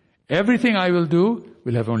mine. Everything I will do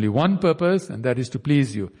will have only one purpose, and that is to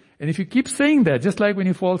please you. And if you keep saying that, just like when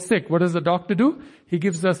you fall sick, what does the doctor do? He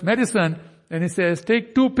gives us medicine and he says,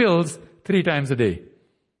 take 2 pills 3 times a day.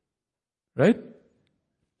 Right?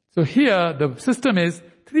 So here, the system is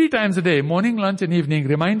 3 times a day, morning, lunch and evening,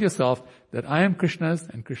 remind yourself that I am Krishna's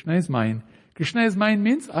and Krishna is mine. Krishna is mine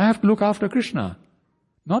means I have to look after Krishna.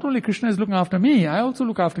 Not only Krishna is looking after me, I also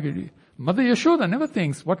look after Krishna. Mother Yashoda never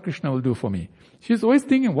thinks what Krishna will do for me. She's always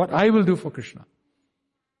thinking what I will do for Krishna.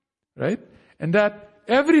 Right? And that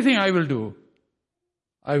everything I will do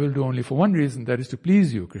only for one reason, that is to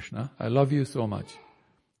please you, Krishna. I love you so much.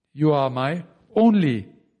 You are my only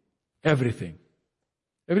everything.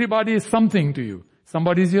 Everybody is something to you.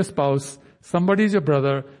 Somebody is your spouse, somebody is your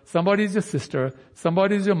brother, somebody is your sister,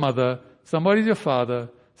 somebody is your mother, somebody is your father,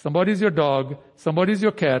 somebody is your dog, somebody is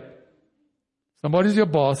your cat, somebody is your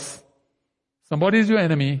boss, somebody is your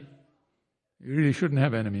enemy. You really shouldn't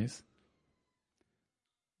have enemies.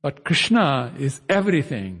 But Krishna is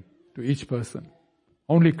everything to each person.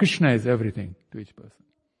 Only Krishna is everything to each person.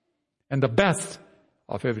 And the best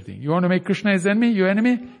of everything. You want to make Krishna his enemy, your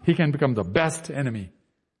enemy? He can become the best enemy.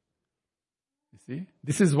 You see?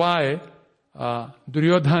 This is why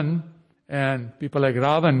Duryodhan and people like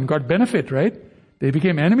Ravan got benefit, right? They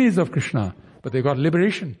became enemies of Krishna, but they got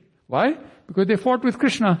liberation. Why? Because they fought with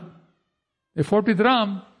Krishna. They fought with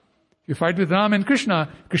Ram. If you fight with Ram and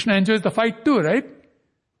Krishna, Krishna enjoys the fight too, right?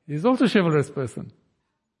 He's also a chivalrous person.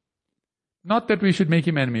 Not that we should make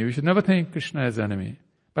him enemy. We should never think Krishna as enemy.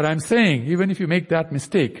 But I'm saying, even if you make that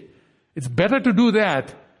mistake, it's better to do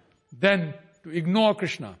that than to ignore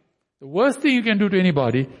Krishna. The worst thing you can do to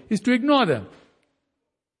anybody is to ignore them.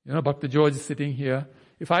 You know, Bhakta George is sitting here.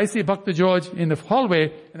 If I see Bhakta George in the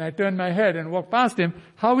hallway and I turn my head and walk past him,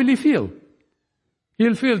 how will he feel?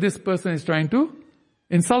 He'll feel this person is trying to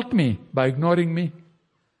insult me by ignoring me.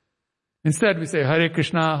 Instead, we say, Hare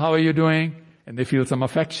Krishna, how are you doing? And they feel some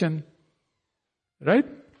affection. Right?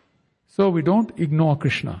 So we don't ignore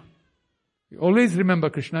Krishna. We always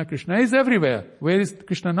remember Krishna. Krishna is everywhere. Where is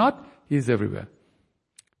Krishna not? He is everywhere.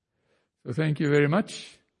 So thank you very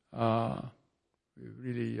much. We've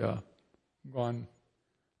really gone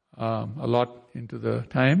a lot into the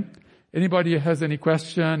time. Anybody has any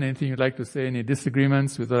question, anything you'd like to say, any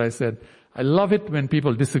disagreements with what I said? I love it when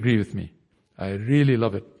people disagree with me. I really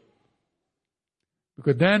love it.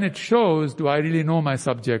 Because then it shows, do I really know my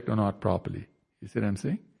subject or not properly? You see what I'm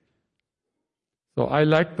saying? So I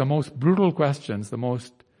like the most brutal questions, the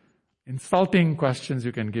most insulting questions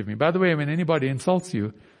you can give me. By the way, when anybody insults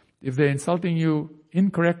you, if they're insulting you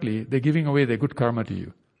incorrectly, they're giving away their good karma to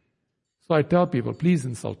you. So I tell people, please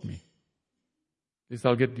insult me. At least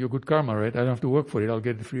I'll get your good karma, right? I don't have to work for it. I'll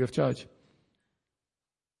get it free of charge.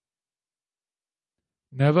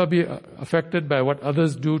 Never be affected by what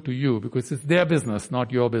others do to you, because it's their business,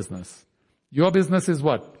 not your business. Your business is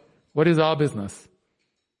what? What is our business?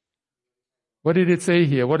 What did it say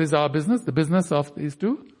here? What is our business? The business is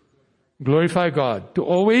to glorify God. To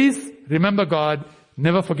always remember God,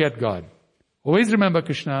 never forget God. Always remember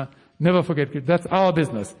Krishna, never forget Krishna. That's our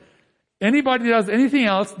business. Anybody does anything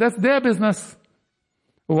else, that's their business.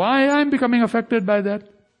 Why I'm becoming affected by that?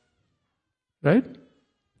 Right?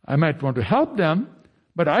 I might want to help them,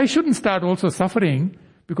 but I shouldn't start also suffering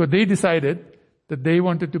because they decided that they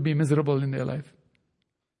wanted to be miserable in their life.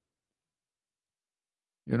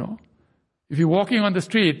 You know? If you're walking on the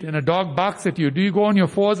street and a dog barks at you, do you go on your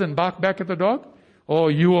fours and bark back at the dog?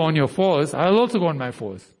 Or you are on your fours, I'll also go on my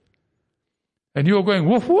fours. And you're going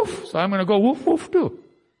woof woof, so I'm going to go woof woof too.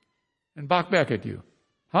 And bark back at you.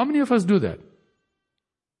 How many of us do that?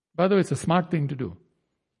 By the way, it's a smart thing to do.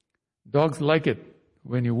 Dogs like it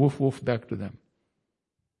when you woof woof back to them.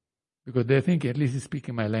 Because they think, at least he's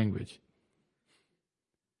speaking my language.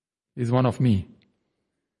 He's one of me.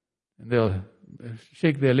 And they'll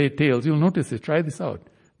shake their late tails. You'll notice it. Try this out.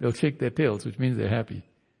 They'll shake their tails, which means they're happy.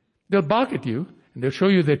 They'll bark at you, and they'll show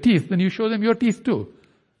you their teeth. Then you show them your teeth too.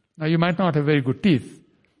 Now you might not have very good teeth.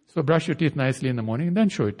 So brush your teeth nicely in the morning, and then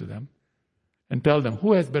show it to them. And tell them,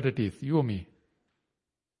 who has better teeth, you or me?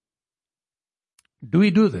 Do we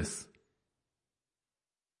do this?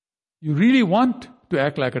 You really want to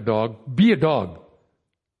act like a dog, be a dog.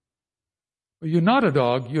 But you're not a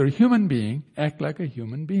dog, you're a human being, act like a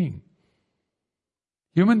human being.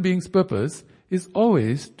 Human being's purpose is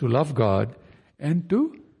always to love God and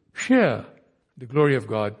to share the glory of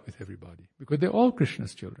God with everybody. Because they're all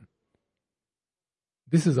Krishna's children.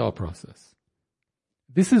 This is our process.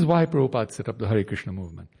 This is why Prabhupada set up the Hare Krishna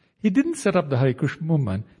movement. He didn't set up the Hare Krishna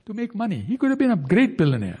movement to make money. He could have been a great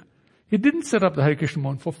billionaire. He didn't set up the Hare Krishna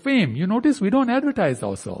movement for fame. You notice we don't advertise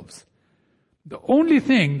ourselves. The only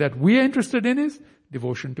thing that we are interested in is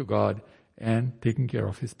devotion to God and taking care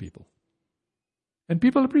of His people. And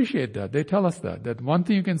people appreciate that. They tell us that one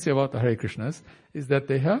thing you can say about the Hare Krishnas is that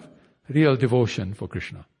they have real devotion for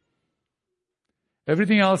Krishna.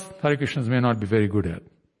 Everything else, Hare Krishnas may not be very good at.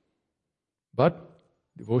 But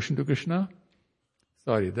devotion to Krishna,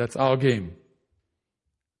 sorry, that's our game.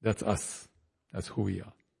 That's us. That's who we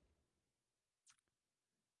are.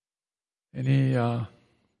 Any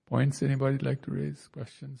points anybody would like to raise?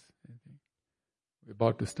 Questions? Anything? We're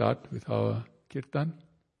about to start with our kirtan.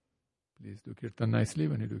 Please do kirtan nicely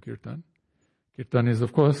when you do kirtan. Kirtan is,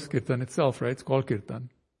 of course, kirtan itself, right? It's called kirtan.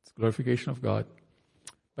 It's glorification of God.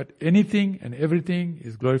 But anything and everything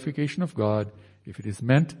is glorification of God if it is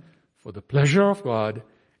meant for the pleasure of God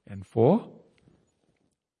and for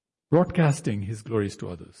broadcasting His glories to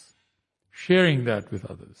others, sharing that with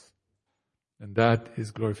others. And that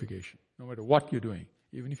is glorification. No matter what you're doing.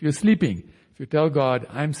 Even if you're sleeping, if you tell God,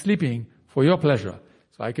 I'm sleeping for your pleasure,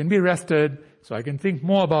 so I can be rested, so I can think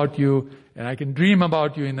more about you, and I can dream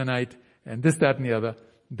about you in the night, and this, that, and the other,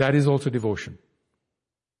 that is also devotion.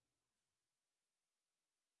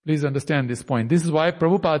 Please understand this point. This is why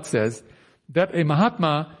Prabhupada says that a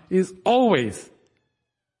Mahatma is always,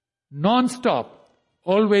 non-stop,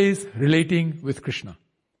 always relating with Krishna.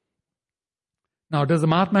 Now, does the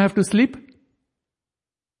Mahatma have to sleep?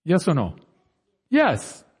 Yes or no?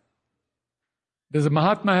 Yes. Does the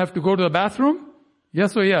Mahatma have to go to the bathroom?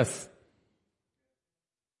 Yes or yes?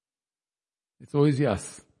 It's always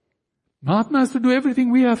yes. Mahatma has to do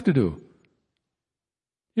everything we have to do.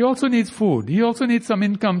 He also needs food. He also needs some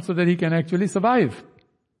income so that he can actually survive.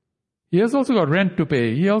 He has also got rent to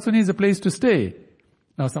pay. He also needs a place to stay.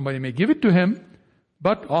 Now somebody may give it to him,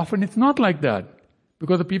 but often it's not like that.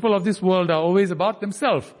 Because the people of this world are always about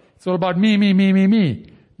themselves. It's all about me, me, me, me,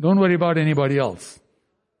 me. Don't worry about anybody else.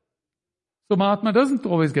 So Mahatma doesn't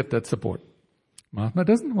always get that support. Mahatma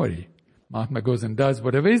doesn't worry. Mahatma goes and does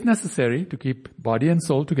whatever is necessary to keep body and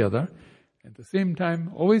soul together. At the same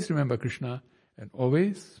time, always remember Krishna and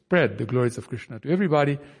always spread the glories of Krishna to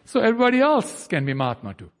everybody so everybody else can be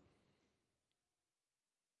Mahatma too.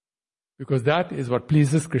 Because that is what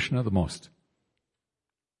pleases Krishna the most.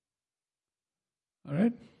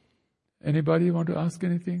 Alright? Anybody want to ask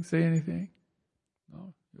anything, say anything?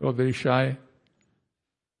 No? You're all very shy.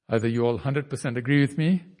 Either you all 100% agree with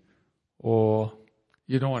me, or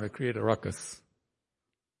you don't want to create a ruckus.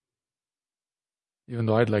 Even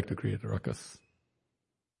though I'd like to create a ruckus.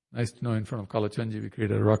 Nice to know in front of Kalachandji we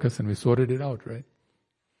created a ruckus and we sorted it out, right?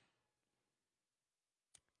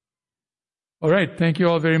 Alright, thank you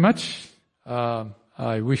all very much.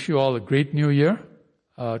 I wish you all a great new year,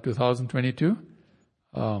 2022.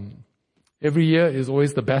 Every year is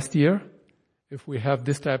always the best year. If we have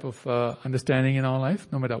this type of understanding in our life,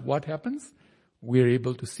 no matter what happens, we are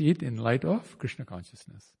able to see it in light of Krishna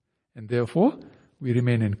consciousness. And therefore, we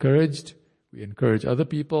remain encouraged. We encourage other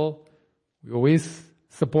people. We always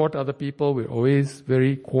support other people. We're always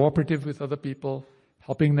very cooperative with other people,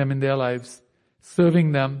 helping them in their lives,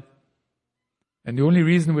 serving them. And the only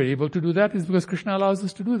reason we're able to do that is because Krishna allows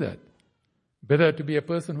us to do that. Better to be a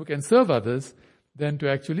person who can serve others than to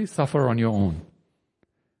actually suffer on your own.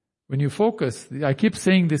 When you focus, I keep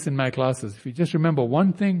saying this in my classes, if you just remember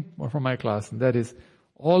one thing from my class, and that is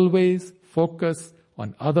always focus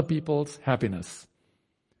on other people's happiness.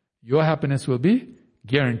 Your happiness will be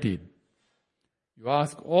guaranteed. You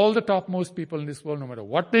ask all the topmost people in this world, no matter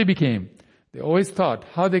what they became, they always thought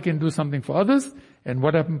how they can do something for others, and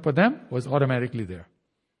what happened for them was automatically there.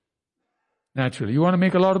 Naturally. You want to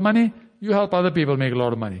make a lot of money? You help other people make a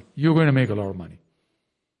lot of money. You're going to make a lot of money.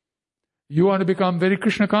 You want to become very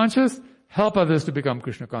Krishna conscious? Help others to become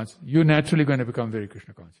Krishna conscious. You're naturally going to become very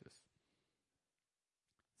Krishna conscious.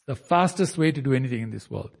 The fastest way to do anything in this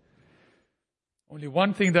world. Only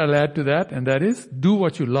one thing that I'll add to that, and that is, do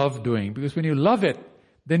what you love doing. Because when you love it,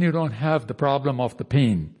 then you don't have the problem of the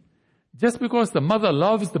pain. Just because the mother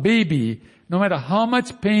loves the baby, no matter how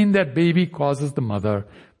much pain that baby causes the mother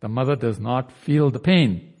does not feel the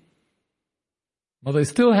pain. Mother is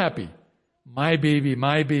still happy. My baby,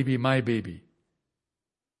 my baby, my baby.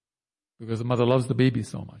 Because the mother loves the baby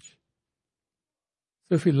so much.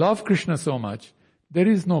 So if we love Krishna so much, there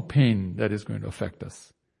is no pain that is going to affect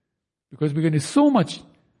us. Because we're going to be so much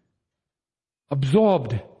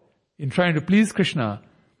absorbed in trying to please Krishna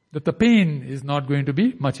that the pain is not going to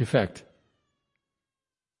be much effect.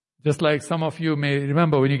 Just like some of you may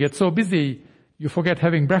remember, when you get so busy, you forget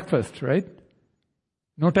having breakfast, right?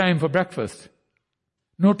 No time for breakfast.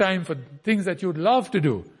 No time for things that you would love to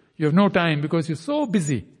do. You have no time because you're so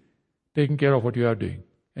busy taking care of what you are doing.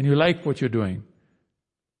 And you like what you're doing.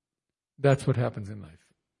 That's what happens in life.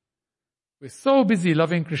 We're so busy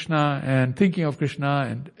loving Krishna and thinking of Krishna,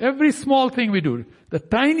 and every small thing we do, the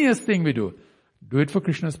tiniest thing we do it for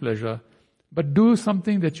Krishna's pleasure, but do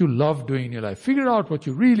something that you love doing in your life. Figure out what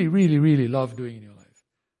you really, really, really love doing in your life.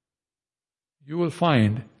 You will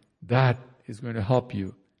find that is going to help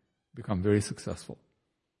you become very successful.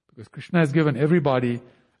 Because Krishna has given everybody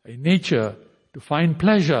a nature to find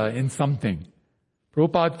pleasure in something.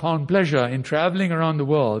 Prabhupada found pleasure in traveling around the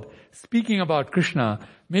world, speaking about Krishna,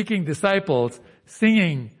 making disciples,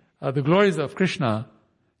 singing the glories of Krishna.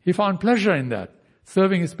 He found pleasure in that,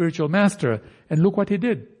 serving his spiritual master. And look what he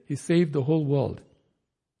did. He saved the whole world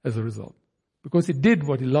as a result. Because he did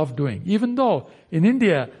what he loved doing. Even though in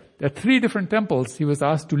India, there are 3 different temples, he was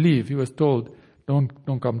asked to leave. He was told,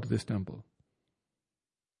 don't come to this temple.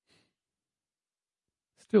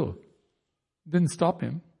 Still, didn't stop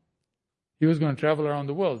him. He was going to travel around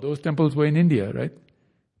the world. Those temples were in India, right?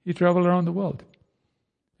 He traveled around the world.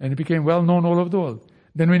 And he became well known all over the world.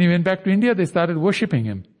 Then when he went back to India, they started worshipping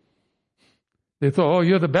him. They thought, oh,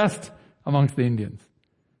 you're the best amongst the Indians.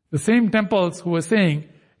 The same temples who were saying,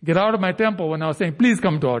 get out of my temple, were now saying, please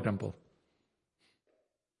come to our temple.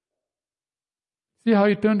 See how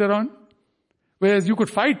he turned around? Whereas you could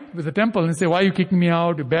fight with the temple and say, why are you kicking me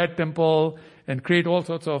out, a bad temple, and create all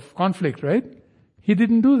sorts of conflict, right? He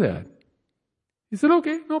didn't do that. He said,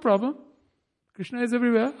 okay, no problem. Krishna is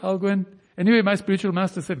everywhere. I'll go and... Anyway, my spiritual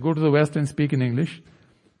master said, go to the West and speak in English.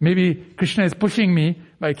 Maybe Krishna is pushing me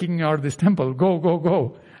by kicking me out of this temple. Go, go,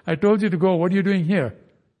 go. I told you to go. What are you doing here?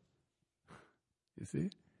 You see?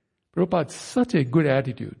 Prabhupada, such a good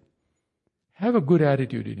attitude. Have a good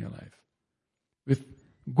attitude in your life. With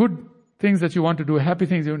good things that you want to do, happy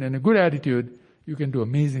things, and a good attitude, you can do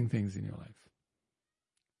amazing things in your life.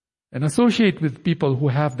 And associate with people who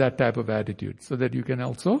have that type of attitude so that you can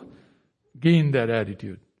also gain that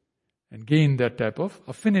attitude and gain that type of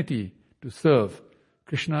affinity to serve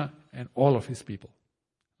Krishna and all of his people.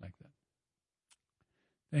 Like that.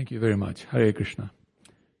 Thank you very much. Hare Krishna.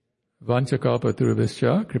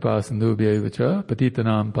 Vanchakalpatarubhascha kripasindhubhyaivacha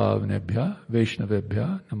patitanam pavanebhya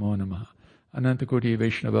vaishnavebhya namo namaha. Anantakoti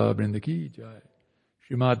Vaishnava Brindaki Jai.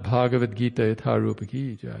 Srimad Bhagavad Gita Yatharupa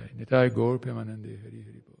Ki Jai. Nitai Gaur Premanande Hari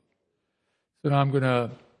Hari Bol. So now I'm going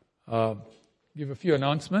to give a few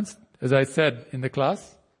announcements. As I said in the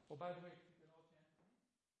class. Oh, by the way,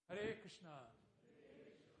 Hare Krishna.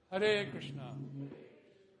 Hare Krishna.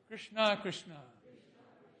 Krishna Krishna.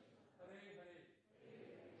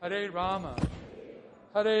 Hare Hare. Hare Rama.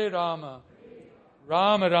 Hare Rama.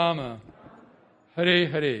 Rama Rama. Hare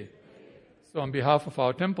Hare. So on behalf of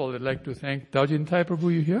our temple, I'd like to thank Dauji Nitai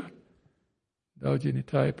Prabhu. You here? Dauji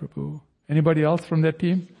Nitai Prabhu. Anybody else from that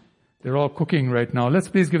team? They're all cooking right now. Let's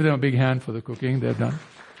please give them a big hand for the cooking. They're done.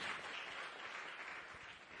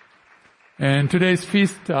 And today's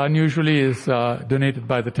feast unusually is donated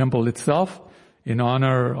by the temple itself in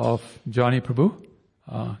honor of Johnny Prabhu,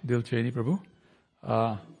 Dil Cheney Prabhu.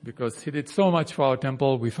 Because he did so much for our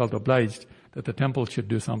temple, we felt obliged that the temple should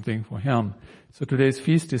do something for him. So today's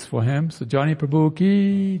feast is for him. So Johnny Prabhu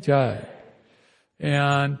ki jai.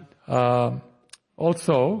 And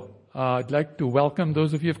also, I'd like to welcome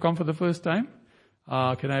those of you who have come for the first time.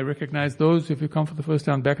 Can I recognize those if you come for the first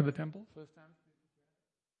time back at the temple? First time.